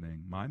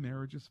happening. My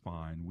marriage is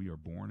fine. We are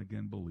born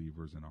again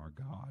believers, and our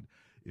God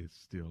is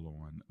still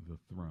on the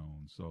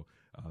throne. So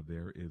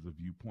there is a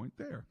viewpoint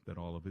there that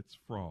all of it's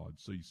fraud.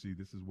 So you see,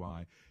 this is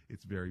why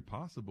it's very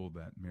possible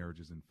that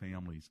marriages and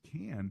families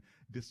can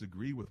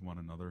disagree with one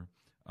another,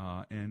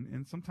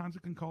 and sometimes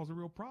it can cause a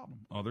real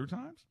problem. Other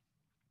times,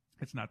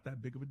 it's not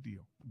that big of a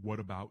deal.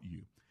 What about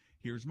you?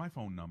 Here's my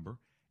phone number,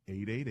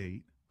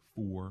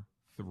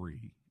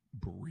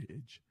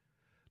 888-43-BRIDGE.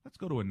 Let's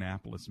go to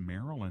Annapolis,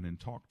 Maryland, and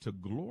talk to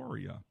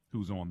Gloria,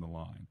 who's on the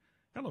line.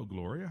 Hello,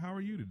 Gloria. How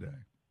are you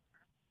today?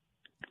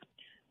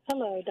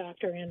 Hello,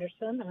 Dr.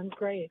 Anderson. I'm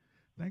great.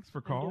 Thanks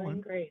for calling. I'm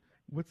doing great.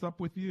 What's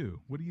up with you?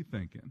 What are you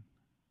thinking?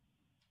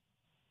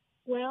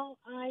 Well,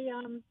 I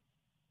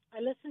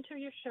listen to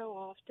your show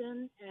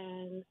often,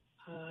 and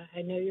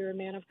I know you're a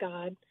man of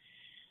God,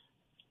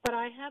 but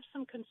I have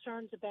some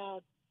concerns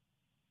about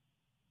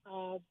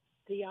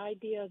the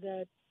idea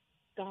that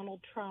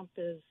Donald Trump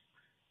is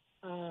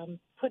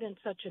put in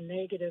such a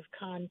negative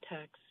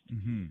context.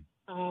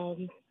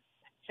 Mm-hmm.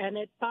 And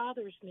it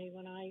bothers me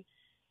when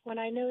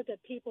I know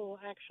that people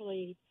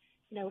actually,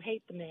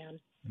 hate the man.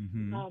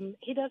 Mm-hmm.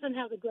 He doesn't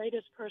have the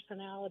greatest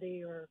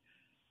personality or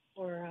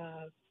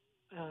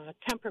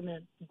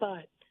temperament,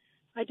 but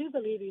I do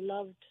believe he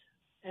loved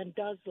and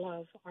does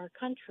love our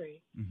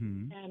country.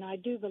 Mm-hmm. And I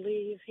do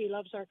believe he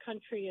loves our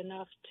country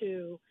enough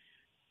to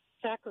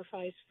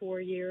sacrifice 4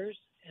 years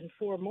and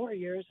 4 more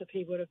years if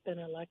he would have been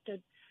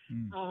elected,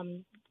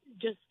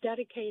 just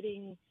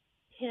dedicating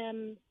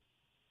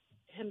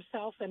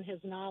himself and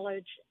his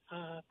knowledge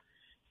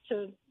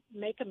to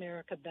make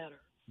America better.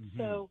 Mm-hmm.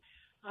 So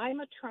I'm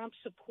a Trump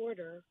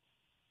supporter.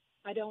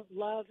 I don't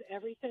love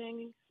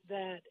everything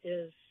that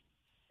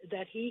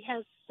he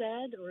has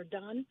said or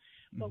done,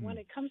 but when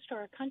it comes to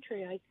our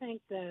country, I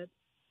think that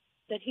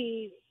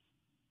he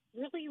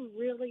really,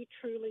 really,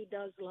 truly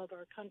does love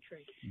our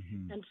country.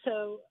 Mm-hmm. And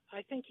so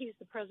I think he's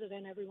the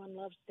president everyone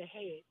loves to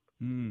hate.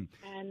 Mm.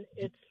 And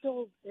it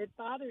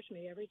bothers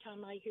me every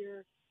time I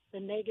hear the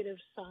negative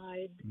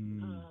side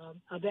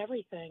of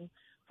everything.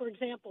 For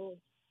example,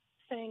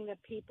 saying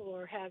that people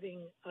are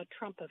having a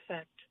Trump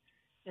effect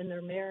in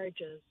their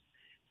marriages.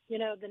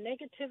 The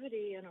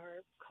negativity in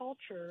our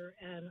culture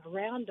and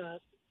around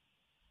us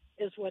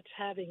is what's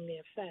having the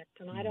effect.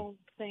 And I don't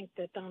think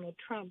that Donald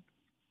Trump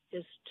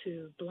is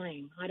to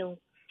blame. I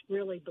don't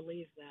really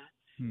believe that.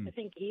 I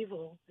think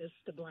evil is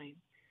to blame.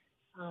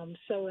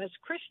 So as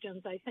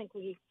Christians, I think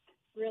we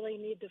really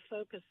need to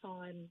focus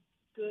on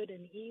good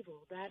and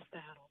evil, that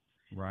battle.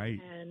 Right.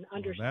 And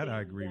understand that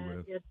I agree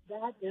with.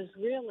 That is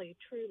really,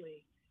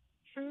 truly,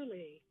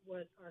 truly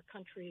what our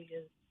country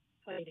is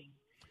fighting,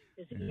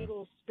 is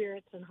evil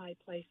spirits in high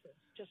places,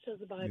 just as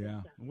the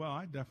Bible says. Well,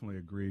 I definitely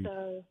agree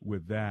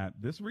with that.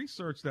 This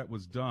research that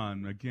was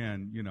done,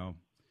 again,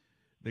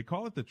 they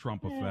call it the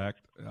Trump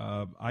effect.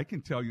 I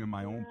can tell you in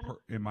my own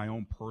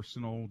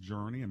personal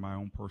journey, in my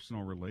own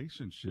personal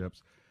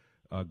relationships,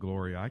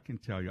 Gloria, I can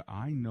tell you,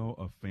 I know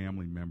of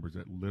family members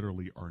that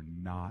literally are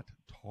not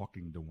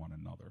talking to one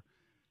another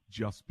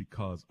just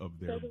because of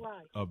their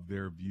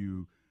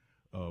view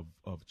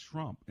of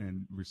Trump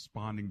and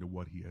responding to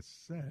what he has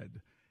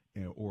said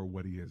or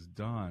what he has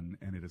done.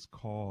 And it has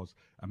caused,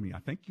 I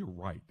think you're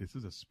right. This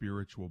is a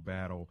spiritual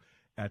battle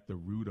at the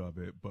root of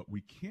it, but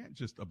we can't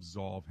just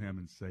absolve him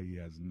and say he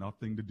has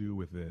nothing to do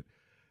with it.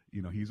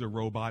 He's a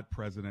robot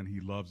president.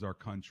 He loves our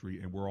country,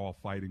 and we're all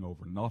fighting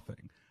over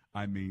nothing.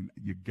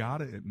 You got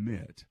to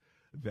admit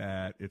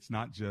that it's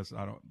not just,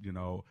 I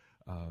don't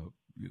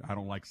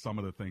like some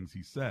of the things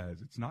he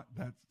says. It's not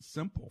that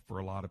simple for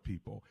a lot of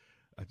people.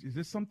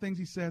 There's some things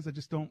he says I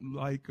just don't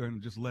like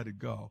and just let it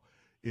go.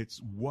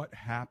 It's what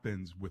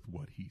happens with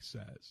what he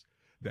says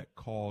that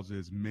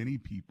causes many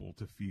people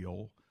to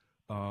feel,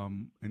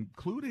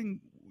 including,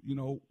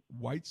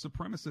 white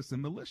supremacists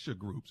and militia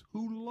groups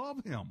who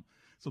love him.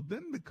 So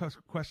then the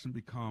question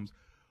becomes,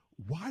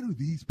 why do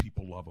these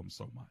people love him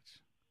so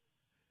much?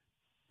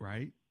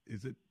 Right?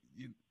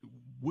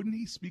 Wouldn't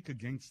he speak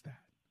against that?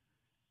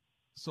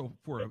 So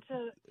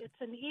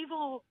it's an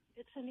evil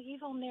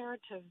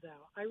narrative,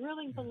 though. I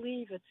really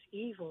believe it's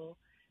evil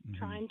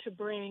trying to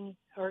bring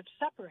or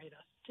separate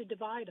us, to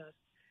divide us,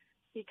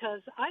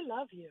 because I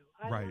love you.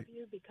 I love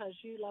you because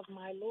you love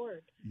my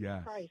Lord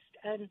Christ.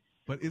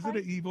 But is it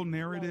an evil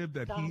narrative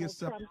that he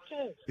is?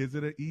 Is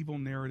it an evil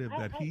narrative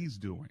that he's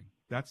doing?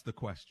 That's the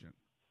question.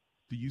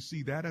 Do you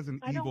see that as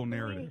an evil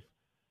narrative?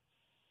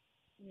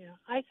 Yeah,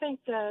 I think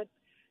the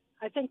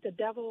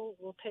devil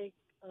will take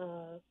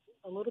a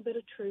little bit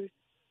of truth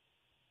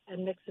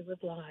and mix it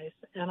with lies.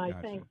 And I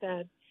think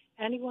that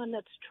anyone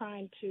that's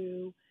trying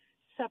to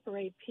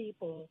separate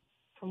people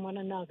from one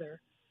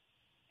another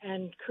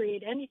and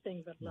create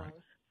anything but love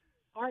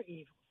are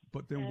evil.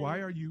 But then why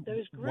are you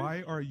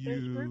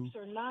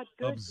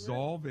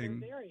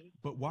absolving?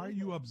 But why are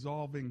you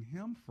absolving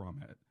him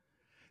from it?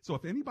 So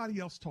if anybody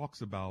else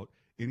talks about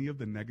any of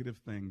the negative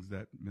things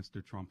that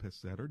Mr. Trump has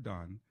said or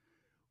done,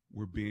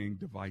 we're being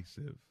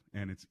divisive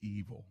and it's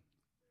evil.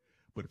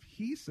 But if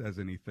he says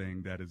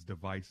anything that is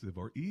divisive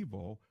or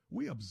evil,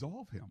 we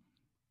absolve him.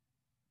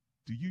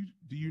 Do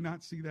you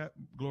not see that,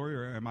 Gloria,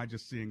 or am I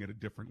just seeing it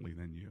differently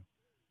than you?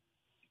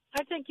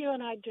 I think you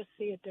and I just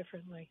see it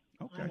differently.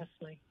 Okay.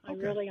 Honestly, I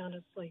really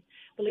honestly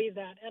believe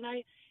that, and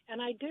I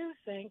do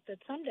think that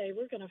someday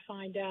we're going to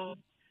find out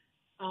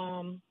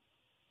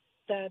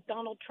that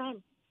Donald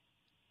Trump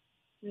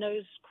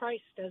knows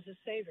Christ as a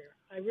savior.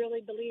 I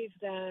really believe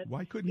that.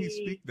 Why couldn't he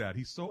speak that?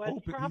 He's so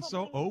open. He's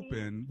so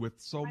open with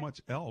so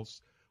much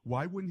else.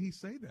 Why wouldn't he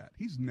say that?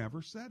 He's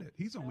never said it.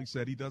 He's only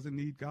said he doesn't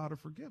need God or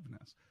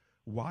forgiveness.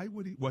 Why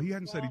would he? Well, he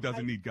hadn't said he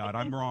doesn't need God.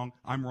 I'm wrong.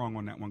 I'm wrong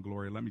on that one,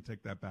 Gloria. Let me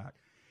take that back.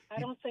 I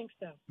don't think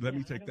so. Let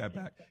me take that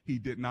back. He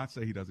did not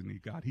say he doesn't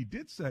need God. He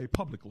did say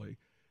publicly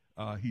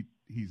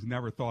he's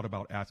never thought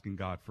about asking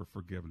God for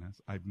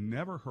forgiveness. I've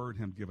never heard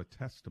him give a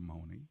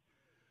testimony.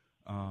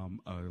 A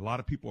lot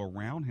of people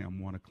around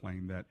him want to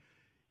claim that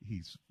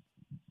he's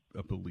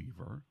a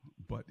believer,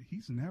 but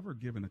he's never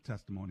given a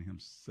testimony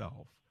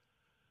himself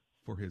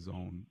for his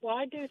own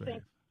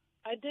faith.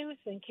 I do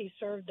think he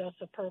served us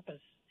a purpose.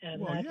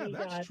 And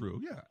that's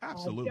true. Yeah,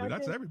 absolutely.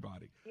 That's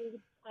everybody.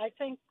 I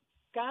think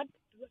God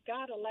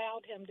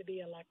allowed him to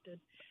be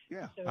elected.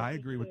 Yeah, so I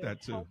agree with that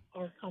too.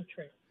 Our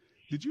country.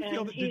 Did you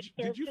feel that?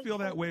 Did you feel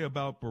that way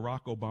about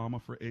Barack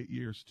Obama for 8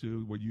 years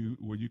too?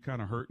 Were you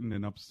kind of hurting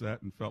and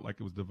upset and felt like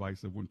it was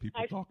divisive when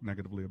people talked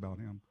negatively about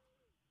him?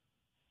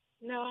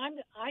 No, I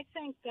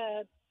think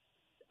that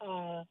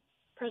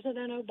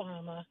President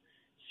Obama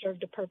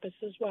served a purpose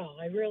as well.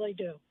 I really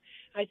do.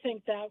 I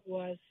think that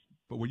was.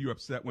 But were you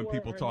upset when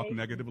people talked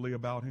negatively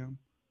about him?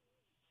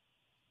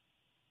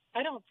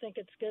 I don't think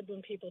it's good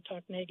when people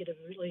talk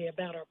negatively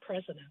about our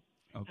president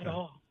at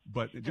all.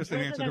 But just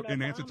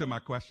in answer to my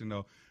question,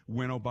 though,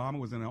 when Obama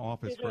was in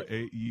office for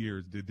 8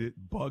 years, did it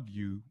bug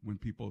you when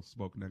people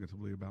spoke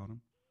negatively about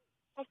him?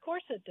 Of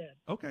course it did.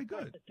 Okay,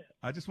 good.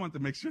 I just wanted to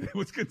make sure there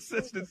was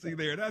consistency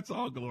there. That's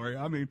all, Gloria.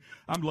 I mean,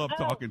 I love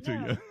talking to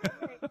you.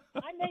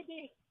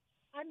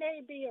 I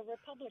may be a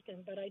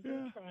Republican, but I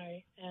do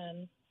try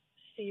and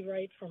see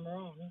right from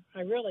wrong.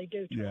 I really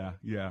do try.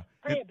 Yeah.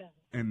 Pray about it.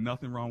 And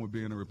nothing wrong with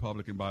being a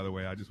Republican, by the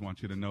way. I just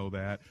want you to know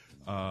that.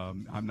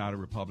 I'm not a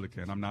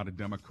Republican. I'm not a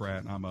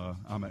Democrat. I'm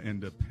an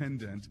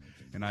independent,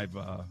 and I've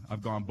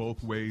gone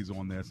both ways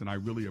on this, and I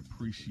really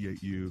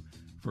appreciate you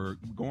for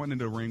going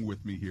into the ring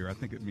with me here. I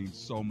think it means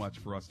so much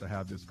for us to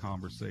have this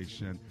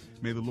conversation.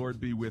 May the Lord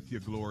be with you,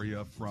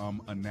 Gloria,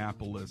 from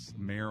Annapolis,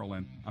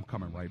 Maryland. I'm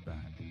coming right back.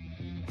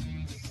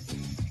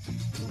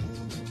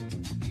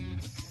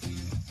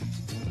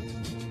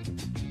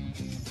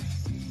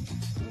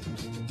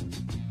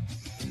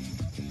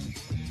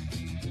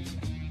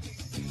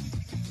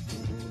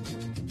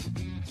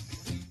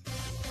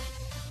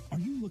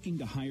 Looking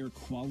to hire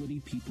quality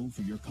people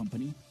for your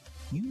company?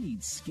 You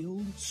need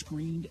skilled,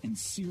 screened, and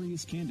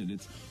serious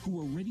candidates who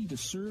are ready to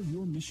serve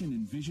your mission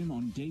and vision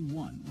on day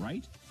one,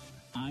 right?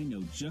 I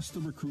know just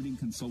the recruiting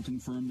consulting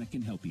firm that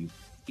can help you.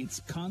 It's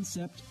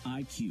Concept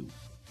IQ.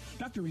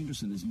 Dr.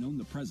 Anderson has known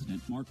the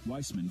president, Mark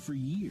Weissman, for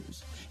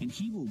years, and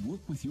he will work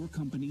with your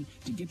company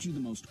to get you the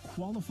most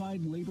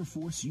qualified labor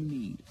force you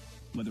need.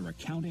 Whether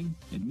accounting,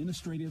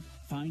 administrative,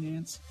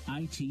 finance,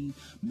 IT,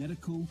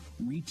 medical,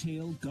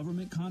 retail,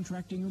 government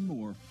contracting, or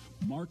more,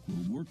 Mark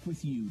will work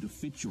with you to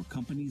fit your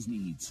company's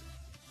needs.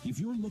 If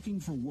you're looking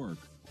for work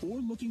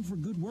or looking for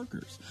good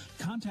workers,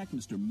 contact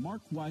Mr.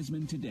 Mark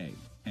Weissman today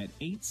at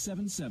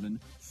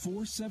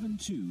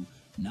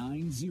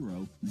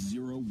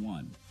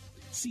 877-472-9001.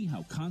 See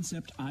how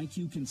Concept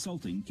IQ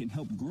Consulting can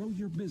help grow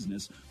your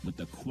business with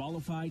the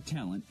qualified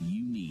talent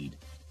you need.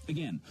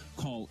 Again,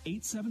 call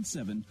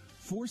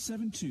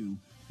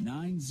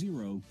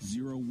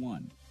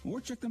 877-472-9001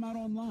 or check them out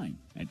online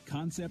at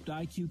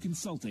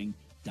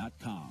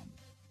conceptiqconsulting.com.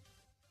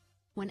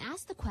 When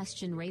asked the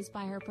question raised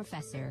by her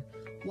professor,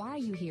 "Why are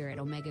you here at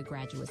Omega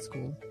Graduate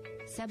School?"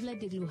 Sebla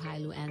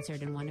Digluhailu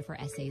answered in one of her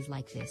essays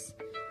like this: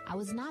 "I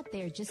was not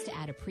there just to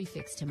add a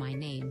prefix to my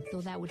name, though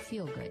that would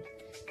feel good.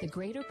 The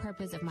greater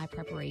purpose of my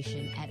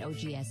preparation at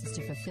OGS is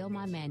to fulfill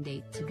my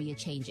mandate to be a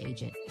change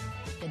agent.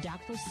 The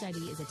doctoral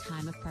study is a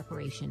time of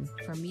preparation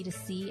for me to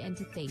see and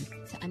to think,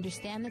 to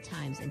understand the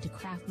times, and to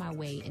craft my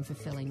way in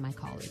fulfilling my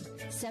calling."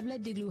 Sebla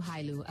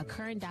Digluhailu, a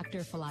current Doctor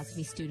of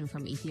Philosophy student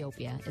from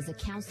Ethiopia, is a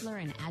counselor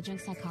and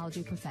adjunct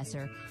psychology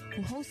professor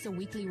who hosts a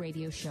weekly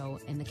radio show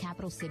in the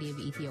capital city of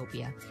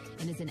Ethiopia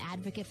and is an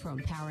advocate for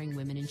empowering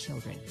women and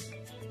children.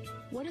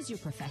 What is your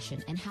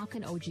profession, and how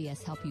can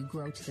OGS help you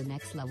grow to the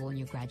next level in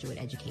your graduate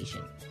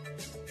education?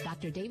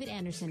 Dr. David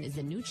Anderson is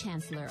the new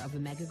chancellor of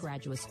Omega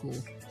Graduate School,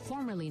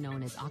 formerly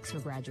known as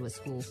Oxford Graduate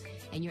School,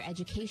 and your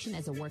education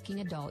as a working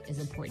adult is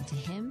important to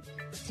him,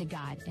 to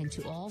God, and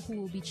to all who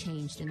will be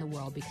changed in the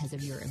world because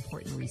of your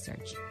important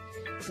research.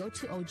 Go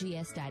to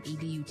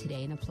ogs.edu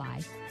today and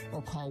apply,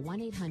 or call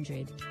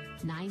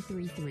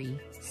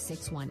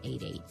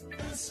 1-800-933-6188.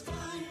 That's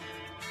fine.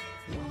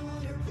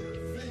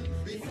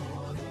 Waterproofing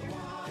before the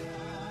water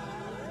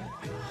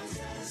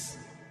rises.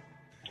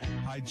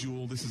 Hi,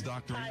 Jewel. This is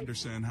Dr.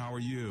 Anderson. How are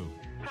you?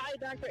 Hi,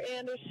 Dr.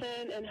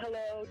 Anderson, and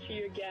hello to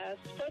your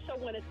guests. First, I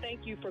want to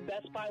thank you for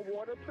Best Buy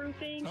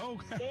Waterproofing. Oh.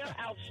 They are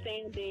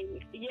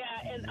outstanding. Yeah,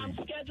 and I'm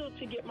scheduled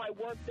to get my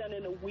work done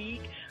in a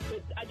week,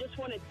 but I just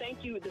want to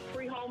thank you. The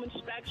free home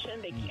inspection,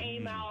 they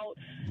came out.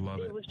 Love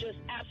it. It was just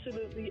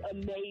absolutely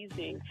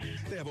amazing.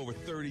 They have over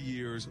 30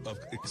 years of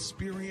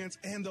experience,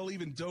 and they'll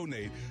even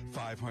donate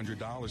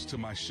 $500 to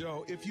my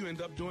show if you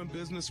end up doing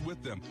business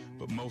with them.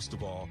 But most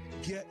of all,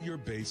 get your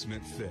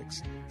basement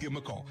fixed. Give them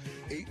a call,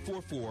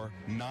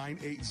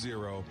 844-980-3707.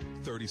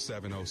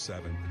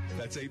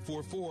 That's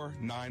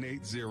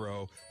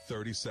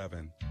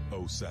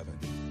 844-980-3707.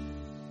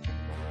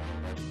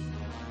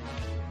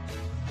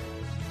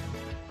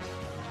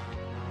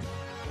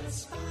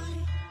 That's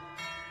fine.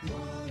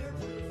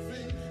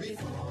 Waterproofing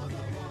before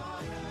the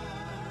water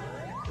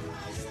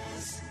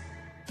rises.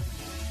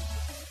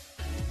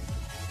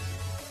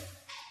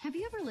 Have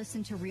you ever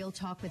listened to Real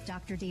Talk with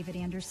Dr. David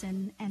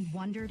Anderson and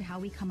wondered how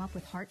we come up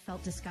with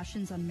heartfelt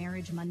discussions on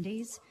Marriage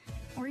Mondays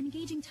or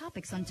engaging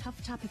topics on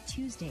Tough Topic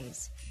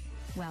Tuesdays?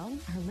 Well,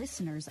 our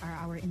listeners are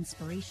our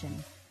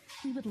inspiration.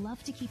 We would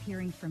love to keep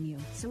hearing from you.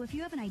 So if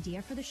you have an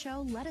idea for the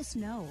show, let us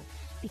know,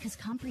 because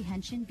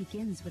comprehension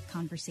begins with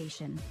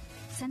conversation.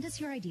 Send us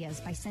your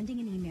ideas by sending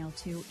an email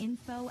to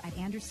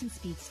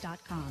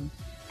info@andersonspeaks.com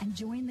and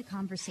join the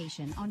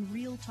conversation on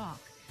Real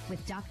Talk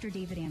with Dr.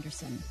 David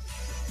Anderson.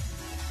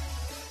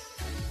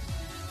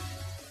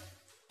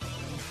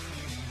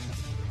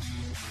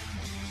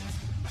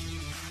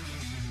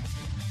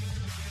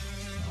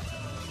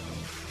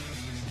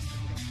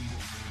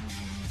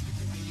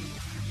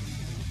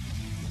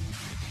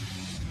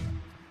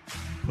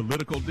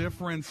 Political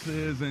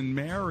differences in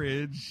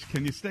marriage.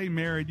 Can you stay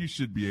married? You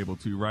should be able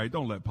to, right?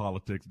 Don't let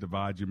politics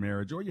divide your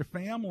marriage or your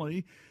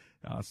family.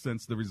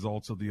 Since the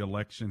results of the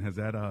election, has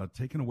that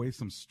taken away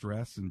some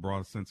stress and brought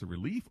a sense of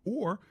relief,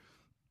 or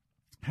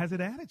has it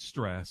added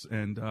stress?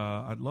 And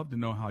I'd love to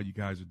know how you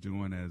guys are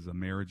doing as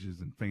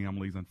marriages and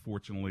families.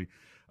 Unfortunately,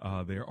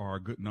 there are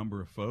a good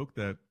number of folk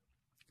that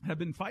have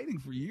been fighting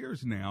for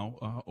years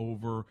now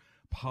over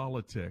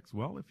politics.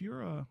 Well, if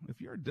you're a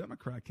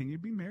Democrat, can you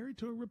be married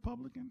to a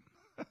Republican?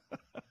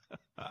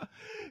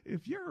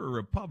 If you're a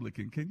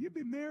Republican, can you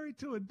be married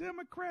to a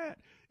Democrat?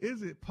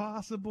 Is it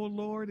possible,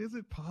 Lord? Is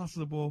it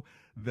possible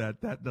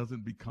that that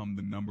doesn't become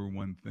the number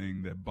one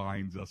thing that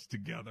binds us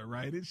together,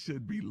 right? It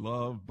should be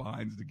love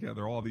binds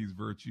together all these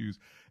virtues,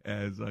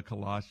 as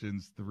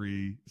Colossians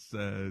 3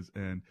 says.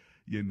 And,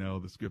 you know,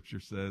 the scripture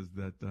says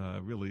that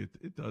really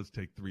it does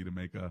take three to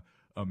make a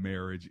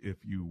marriage,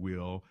 if you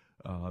will.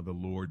 The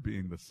Lord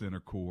being the center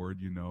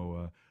cord, you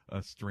know,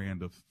 a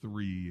strand of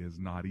three is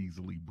not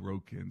easily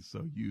broken.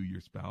 So you,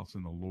 your spouse,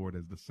 and the Lord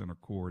as the center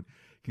cord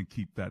can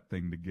keep that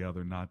thing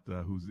together. Not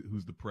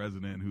who's the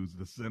president, who's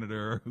the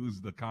senator, who's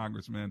the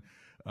congressman,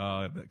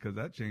 because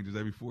that changes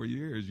every 4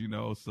 years, you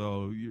know.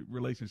 So your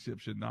relationship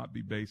should not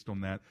be based on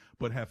that.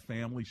 But have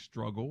families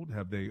struggled?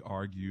 Have they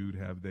argued?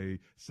 Have they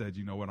said,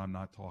 you know what, I'm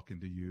not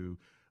talking to you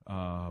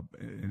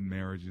in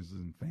marriages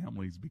and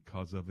families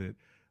because of it?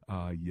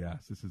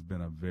 Yes, this has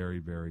been a very,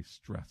 very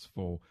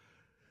stressful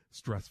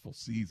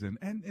season.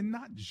 And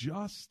not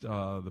just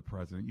the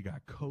president. You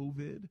got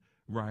COVID,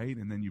 right?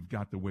 And then you've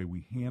got the way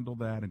we handle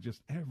that. And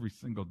just every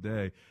single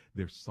day,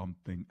 there's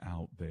something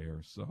out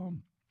there. So,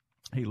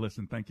 hey,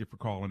 listen, thank you for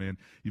calling in.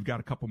 You've got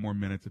a couple more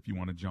minutes if you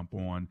want to jump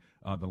on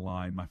the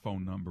line. My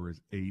phone number is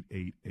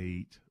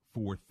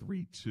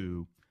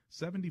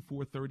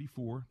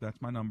 888-432-7434. That's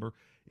my number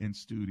in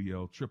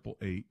studio,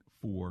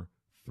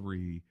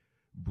 888-43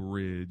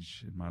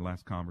 Bridge. In my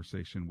last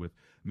conversation with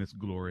Miss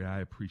Gloria,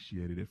 I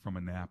appreciated it, from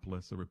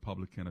Annapolis, a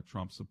Republican, a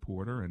Trump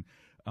supporter, and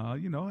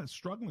you know,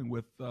 struggling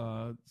with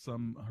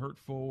some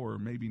hurtful or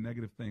maybe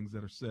negative things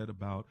that are said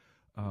about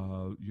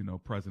you know,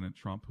 President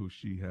Trump, who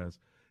she has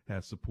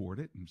has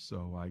supported, and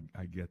so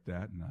I get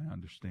that and I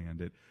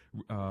understand it.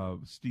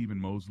 Stephen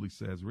Mosley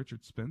says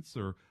Richard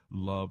Spencer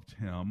loved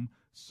him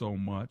so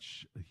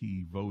much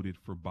he voted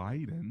for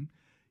Biden.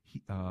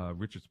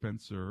 Richard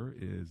Spencer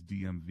is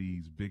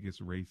DMV's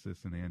biggest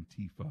racist, and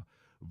Antifa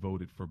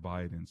voted for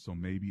Biden. So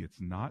maybe it's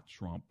not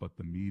Trump, but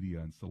the media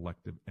and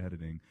selective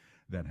editing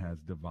that has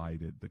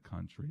divided the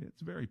country.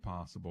 It's very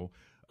possible.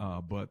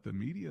 But the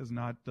media is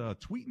not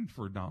tweeting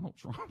for Donald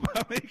Trump.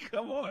 I mean,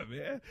 come on,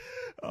 man.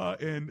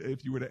 And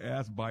if you were to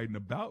ask Biden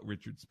about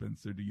Richard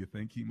Spencer, do you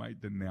think he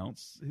might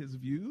denounce his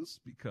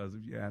views? Because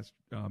if you ask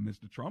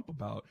Mr. Trump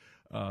about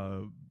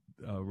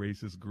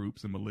racist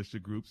groups and militia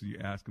groups, and you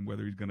ask him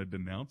whether he's going to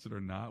denounce it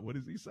or not, what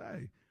does he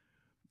say?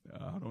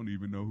 I don't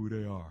even know who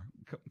they are.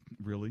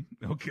 Really?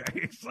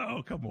 Okay.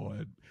 So come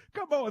on,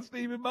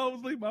 Stephen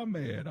Mosley, my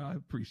man. I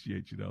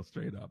appreciate you though.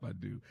 Straight up, I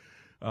do.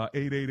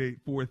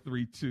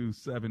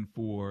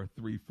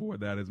 888-432-7434.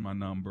 That is my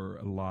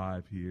number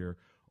live here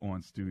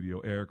on studio.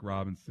 Eric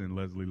Robinson,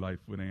 Leslie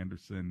Lightfoot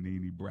Anderson,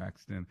 Nene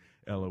Braxton,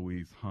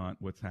 Eloise Hunt.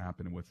 What's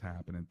happening?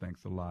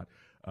 Thanks a lot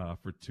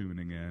for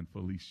tuning in.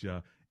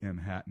 Felicia M.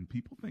 Hatton.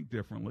 People think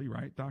differently,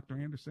 right, Dr.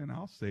 Anderson?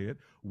 I'll say it.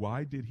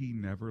 Why did he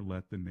never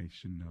let the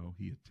nation know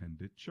he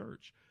attended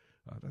church?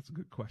 That's a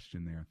good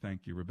question there.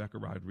 Thank you. Rebecca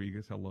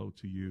Rodriguez, hello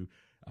to you.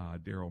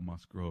 Daryl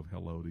Musgrove,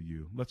 hello to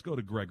you. Let's go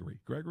to Gregory.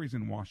 Gregory's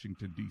in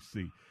Washington,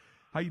 D.C.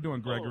 How you doing,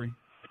 Gregory?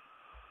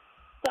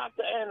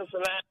 Dr.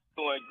 Anderson, I'm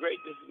doing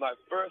great. This is my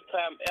first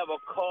time ever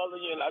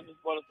calling you, and I just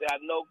want to say I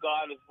know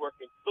God is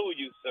working through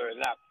you, sir,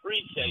 and I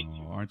appreciate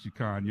you. Aren't you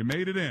kind? You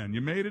made it in.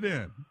 Yes,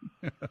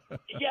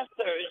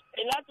 sir.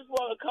 And I just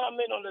want to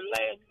comment on the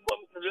last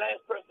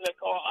person that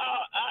called.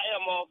 I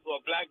am also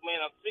a black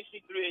man. I'm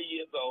 63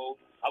 years old.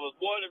 I was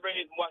born and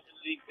raised in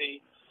Washington, D.C.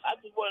 I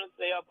just want to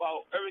say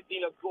about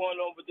everything that's going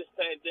on with this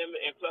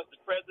pandemic and plus the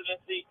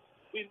presidency,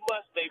 we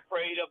must stay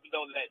prayed up and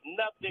don't let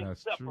nothing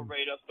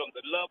separate us from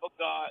the love of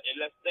God,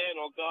 and let's stand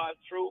on God's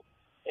truth.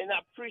 And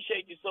I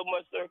appreciate you so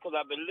much, sir, because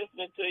I've been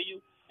listening to you,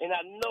 and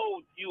I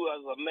know you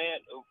as a man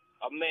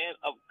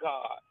of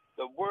God.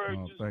 The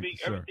words you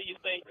speak, everything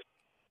you say,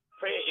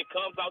 pray, it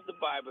comes out the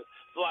Bible.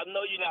 So I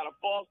know you're not a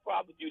false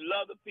prophet. You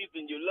love the people,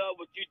 and you love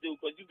what you do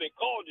because you've been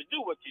called to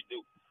do what you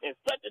do. In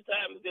such a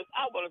time as this,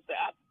 I want to say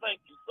I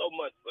thank you so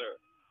much, sir.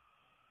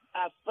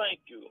 I thank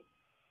you.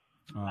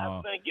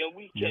 I thank you. And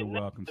we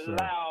cannot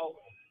allow,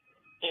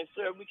 and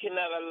sir, we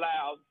cannot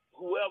allow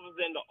whoever's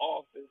in the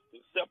office to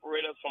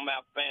separate us from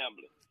our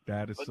family.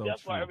 That is so true.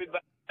 That's why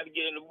everybody got to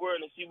get in the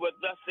Word and see what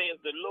thus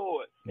says the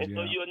Lord, and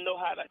so you'll know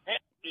how to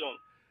handle them.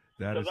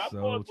 That is so true. Because I'm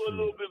going through a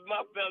little bit of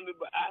my family,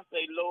 but I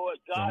say, Lord,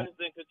 God is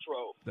in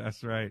control.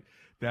 That's right.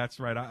 That's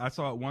right. I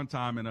saw it one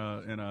time in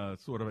a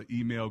sort of an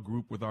email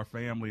group with our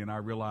family, and I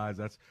realized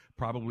that's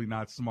probably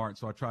not smart.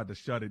 So I tried to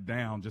shut it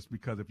down, just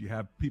because if you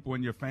have people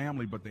in your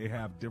family, but they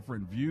have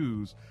different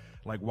views,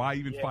 like why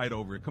even fight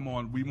over it? Come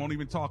on, we won't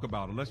even talk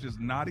about it. Let's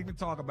just not even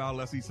talk about it.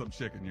 Let's eat some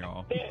chicken,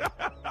 y'all.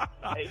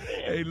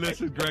 Hey,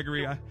 listen,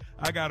 Gregory, I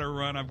got to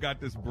run. I've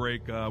got this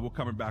break. We're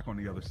coming back on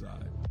the other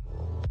side.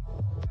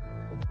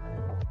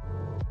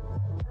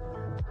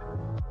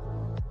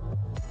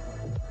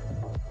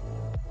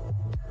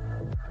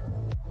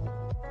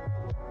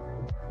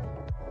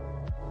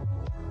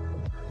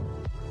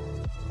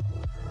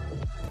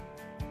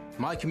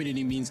 My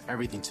community means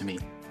everything to me.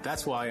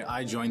 That's why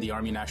I joined the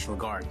Army National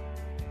Guard.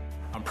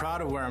 I'm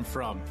proud of where I'm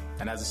from,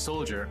 and as a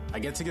soldier, I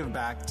get to give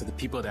back to the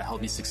people that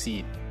helped me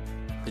succeed.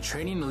 The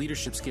training and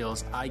leadership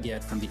skills I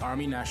get from the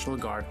Army National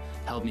Guard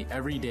help me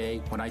every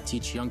day when I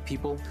teach young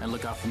people and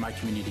look out for my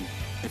community.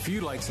 If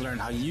you'd like to learn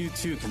how you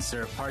too can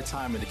serve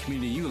part-time in the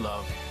community you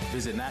love,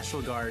 visit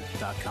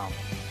nationalguard.com.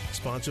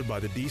 Sponsored by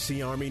the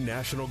D.C. Army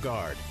National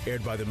Guard.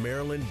 Aired by the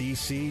Maryland,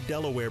 D.C.,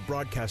 Delaware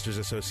Broadcasters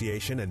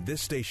Association and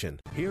this station.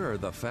 Here are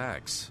the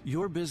facts.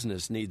 Your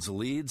business needs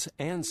leads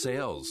and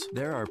sales.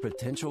 There are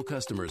potential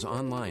customers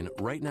online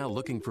right now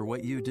looking for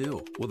what you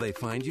do. Will they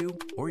find you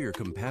or your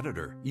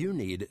competitor? You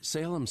need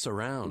Salem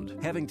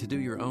Surround. Having to do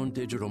your own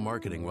digital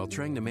marketing while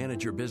trying to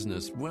manage your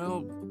business,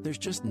 well, there's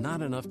just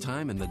not enough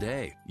time in the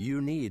day. You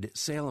need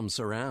Salem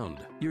Surround.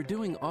 You're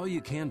doing all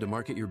you can to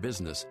market your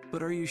business,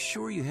 but are you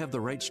sure you have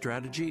the right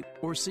strategy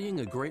or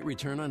seeing a great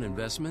return on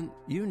investment?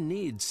 You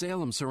need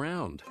Salem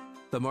Surround.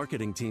 The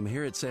marketing team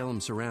here at Salem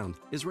Surround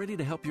is ready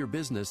to help your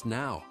business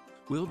now.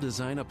 We'll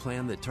design a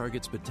plan that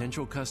targets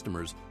potential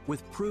customers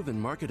with proven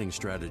marketing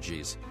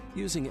strategies,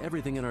 using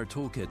everything in our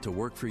toolkit to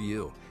work for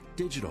you.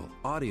 Digital,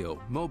 audio,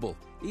 mobile,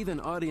 even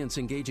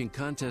audience-engaging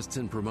contests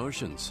and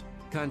promotions.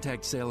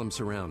 Contact Salem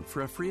Surround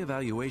for a free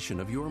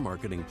evaluation of your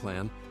marketing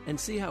plan and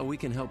see how we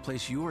can help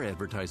place your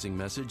advertising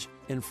message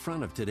in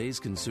front of today's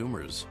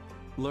consumers.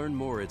 Learn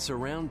more at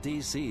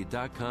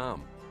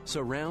SurroundDC.com.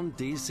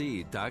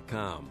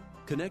 SurroundDC.com.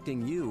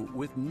 Connecting you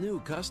with new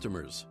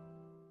customers.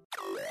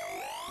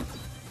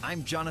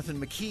 I'm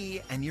Jonathan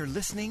McKee, and you're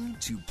listening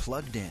to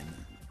Plugged In.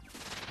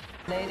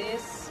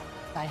 Ladies,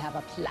 I have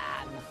a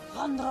plan.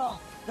 Sandro,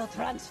 to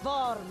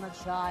transform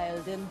a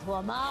child into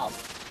a mouse.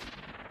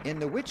 In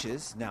The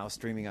Witches, now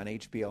streaming on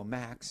HBO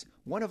Max,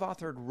 one of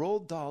authored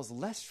Roald Dahl's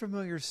less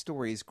familiar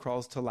stories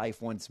crawls to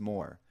life once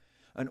more.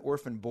 An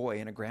orphan boy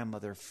and a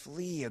grandmother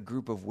flee a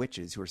group of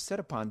witches who are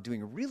set upon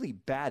doing really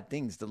bad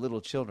things to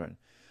little children.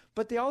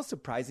 But they all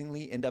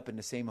surprisingly end up in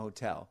the same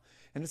hotel,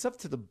 and it's up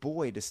to the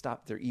boy to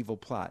stop their evil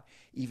plot,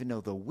 even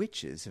though the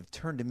witches have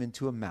turned him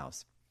into a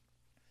mouse.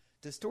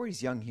 The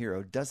story's young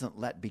hero doesn't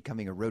let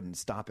becoming a rodent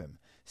stop him.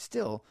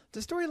 Still, the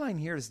storyline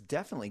here is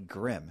definitely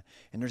grim,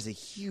 and there's a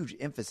huge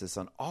emphasis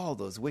on all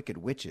those wicked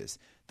witches,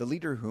 the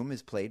leader of whom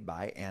is played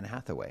by Anne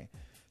Hathaway.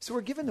 So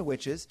we're giving The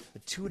Witches a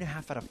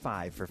 2.5 out of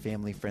 5 for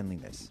family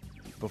friendliness.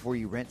 Before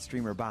you rent,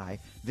 stream, or buy,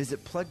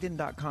 visit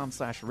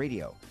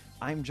PluggedIn.com/radio.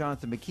 I'm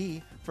Jonathan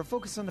McKee for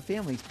Focus on the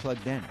Family's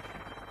Plugged In.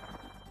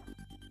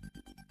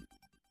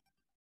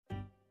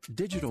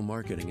 Digital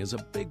marketing is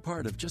a big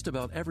part of just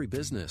about every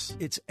business.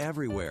 It's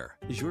everywhere.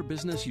 Is your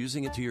business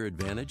using it to your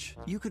advantage?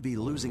 You could be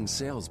losing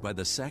sales by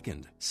the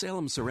second.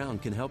 Salem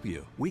Surround can help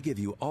you. We give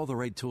you all the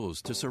right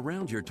tools to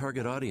surround your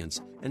target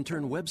audience and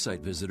turn website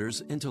visitors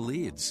into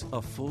leads.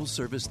 A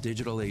full-service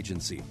digital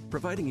agency,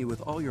 providing you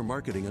with all your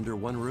marketing under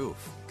one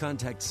roof.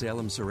 Contact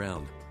Salem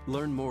Surround.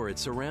 Learn more at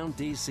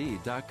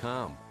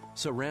surrounddc.com.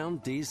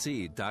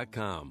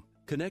 surrounddc.com.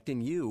 Connecting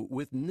you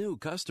with new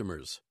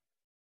customers.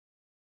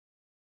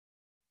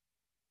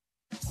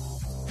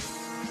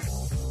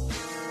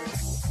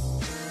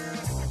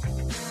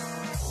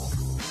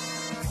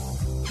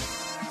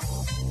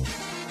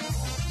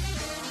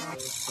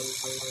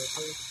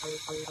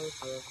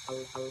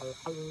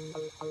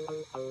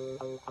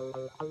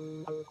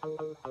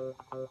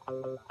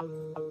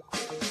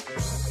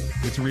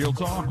 It's Real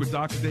Talk with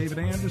Dr. David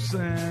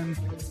Anderson.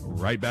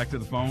 Right back to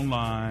the phone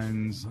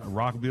lines.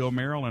 Rockville,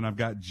 Maryland. I've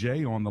got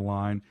Jay on the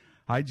line.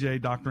 Hi, Jay.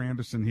 Dr.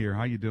 Anderson here.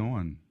 How you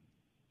doing?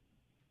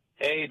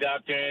 Hey,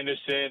 Dr.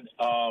 Anderson.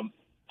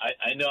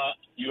 I know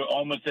you're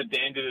almost at the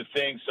end of the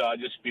thing, so I'll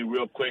just be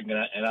real quick,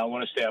 and I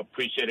want to say I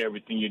appreciate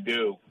everything you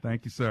do.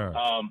 Thank you, sir.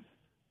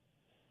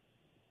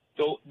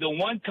 The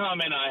one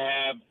comment I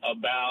have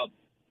about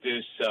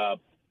this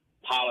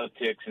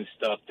politics and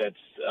stuff that's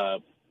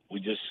we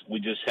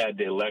just had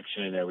the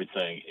election and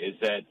everything is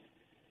that,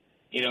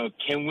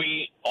 can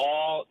we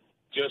all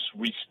just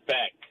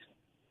respect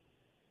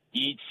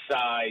each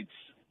side's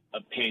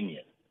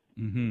opinion?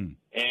 Mm-hmm.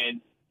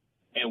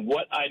 And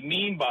what I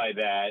mean by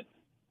that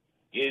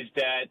is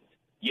that,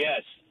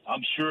 yes,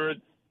 I'm sure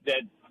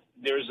that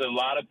there's a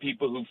lot of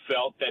people who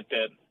felt that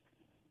the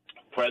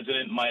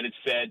president might have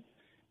said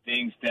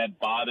things that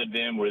bothered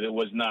them or that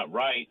was not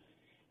right,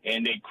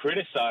 and they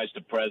criticized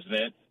the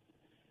president.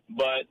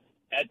 But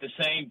at the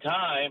same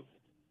time,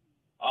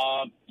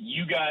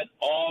 you got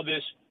all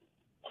this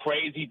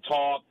crazy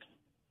talk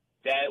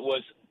that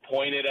was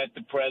pointed at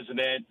the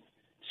president,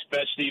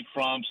 especially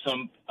from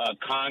some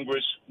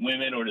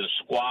congresswomen or the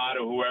squad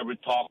or whoever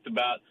talked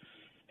about,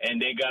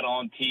 and they got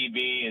on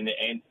TV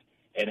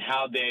and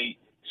how they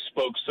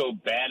spoke so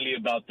badly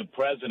about the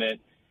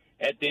president.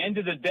 At the end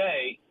of the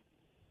day,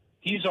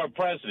 he's our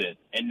president,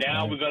 and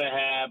now we're going to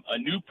have a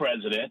new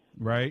president.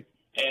 Right.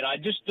 And I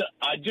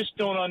just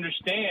don't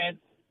understand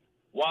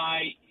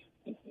why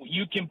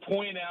you can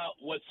point out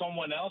what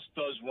someone else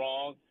does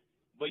wrong,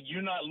 but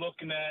you're not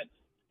looking at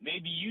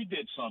maybe you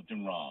did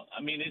something wrong.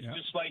 I mean, it's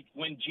just like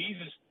when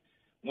Jesus,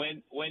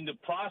 when the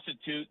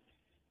prostitute,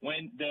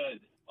 when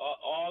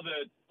all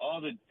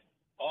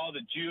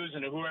the Jews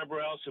and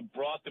whoever else who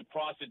brought the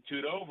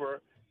prostitute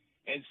over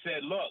and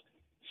said, look,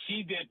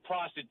 she did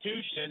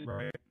prostitution.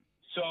 Right.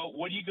 So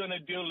what are you going to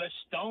do? Let's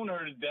stone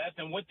her to death.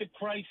 And what did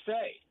Christ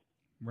say?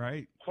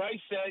 Right.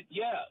 Christ said,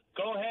 yeah,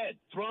 go ahead,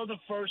 throw the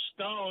first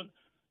stone.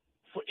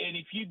 And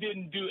if you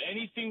didn't do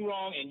anything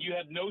wrong and you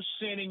have no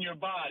sin in your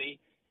body,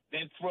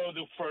 then throw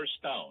the first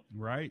stone.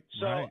 Right.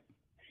 So right.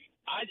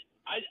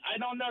 I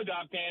don't know,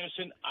 Dr.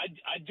 Anderson.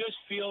 I just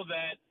feel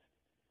that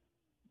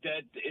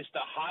it's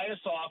the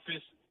highest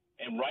office,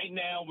 and right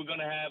now we're going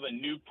to have a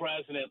new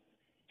president,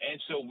 and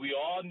so we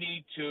all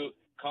need to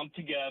come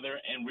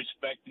together and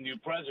respect the new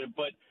president.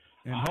 But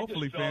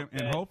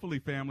hopefully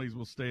families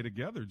will stay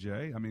together,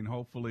 Jay. I mean,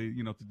 hopefully,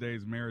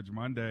 today's Marriage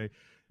Monday,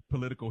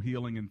 political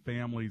healing in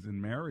families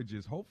and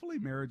marriages. Hopefully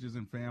marriages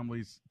and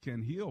families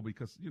can heal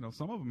because,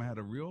 some of them have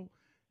a real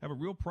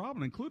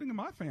problem, including in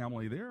my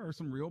family. There are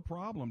some real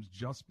problems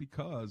just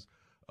because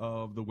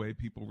of the way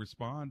people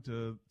respond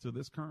to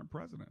this current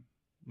president.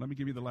 Let me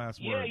give you the last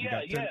word.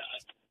 Yeah.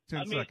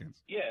 10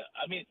 seconds.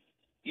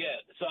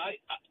 So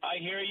I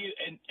hear you,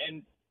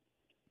 and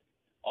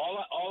all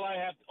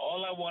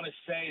I want to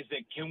say is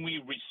that can we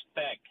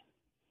respect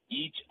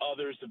each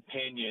other's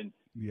opinion?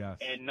 Yes.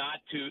 And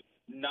not to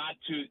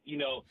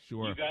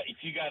Sure. if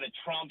you got a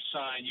Trump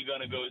sign, you're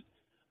going to go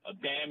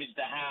damage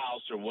the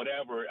house or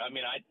whatever. I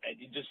mean,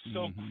 it's just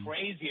so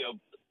crazy of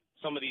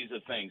some of these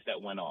things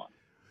that went on.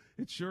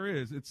 It sure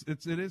is.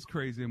 It is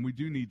crazy, and we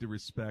do need to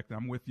respect.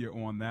 I'm with you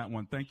on that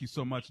one. Thank you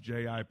so much,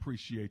 Jay. I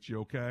appreciate you.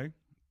 Okay.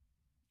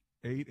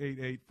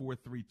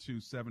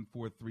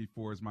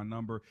 888-432-7434 is my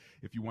number.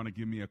 If you want to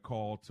give me a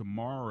call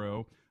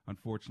tomorrow,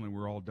 unfortunately,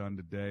 we're all done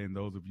today. And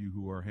those of you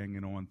who are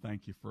hanging on,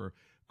 thank you for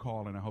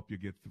calling. I hope you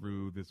get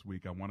through this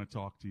week. I want to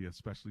talk to you,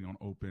 especially on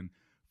Open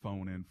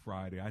Phone In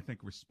Friday. I think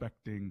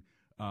respecting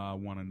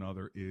one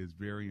another is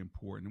very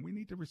important. And we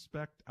need to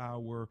respect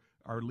our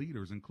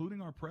leaders,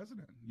 including our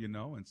president,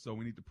 and so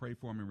we need to pray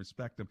for him and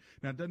respect him.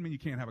 Now, it doesn't mean you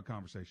can't have a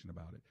conversation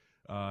about it.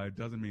 It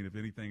doesn't mean if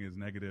anything is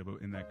negative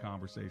in that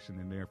conversation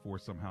and therefore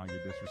somehow you're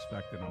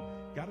disrespecting them.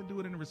 Got to do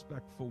it in a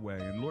respectful way.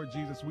 And Lord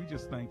Jesus, we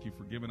just thank you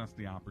for giving us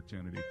the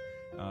opportunity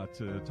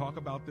to talk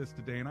about this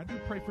today. And I do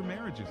pray for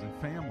marriages and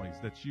families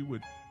that you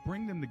would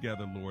bring them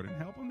together, Lord, and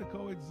help them to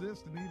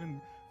coexist and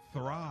even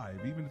thrive,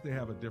 even if they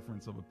have a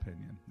difference of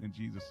opinion. In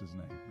Jesus'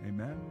 name,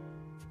 amen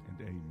and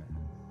amen.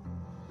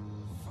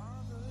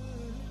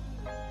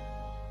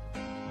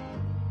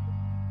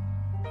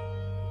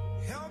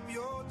 Help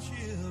your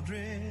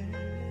children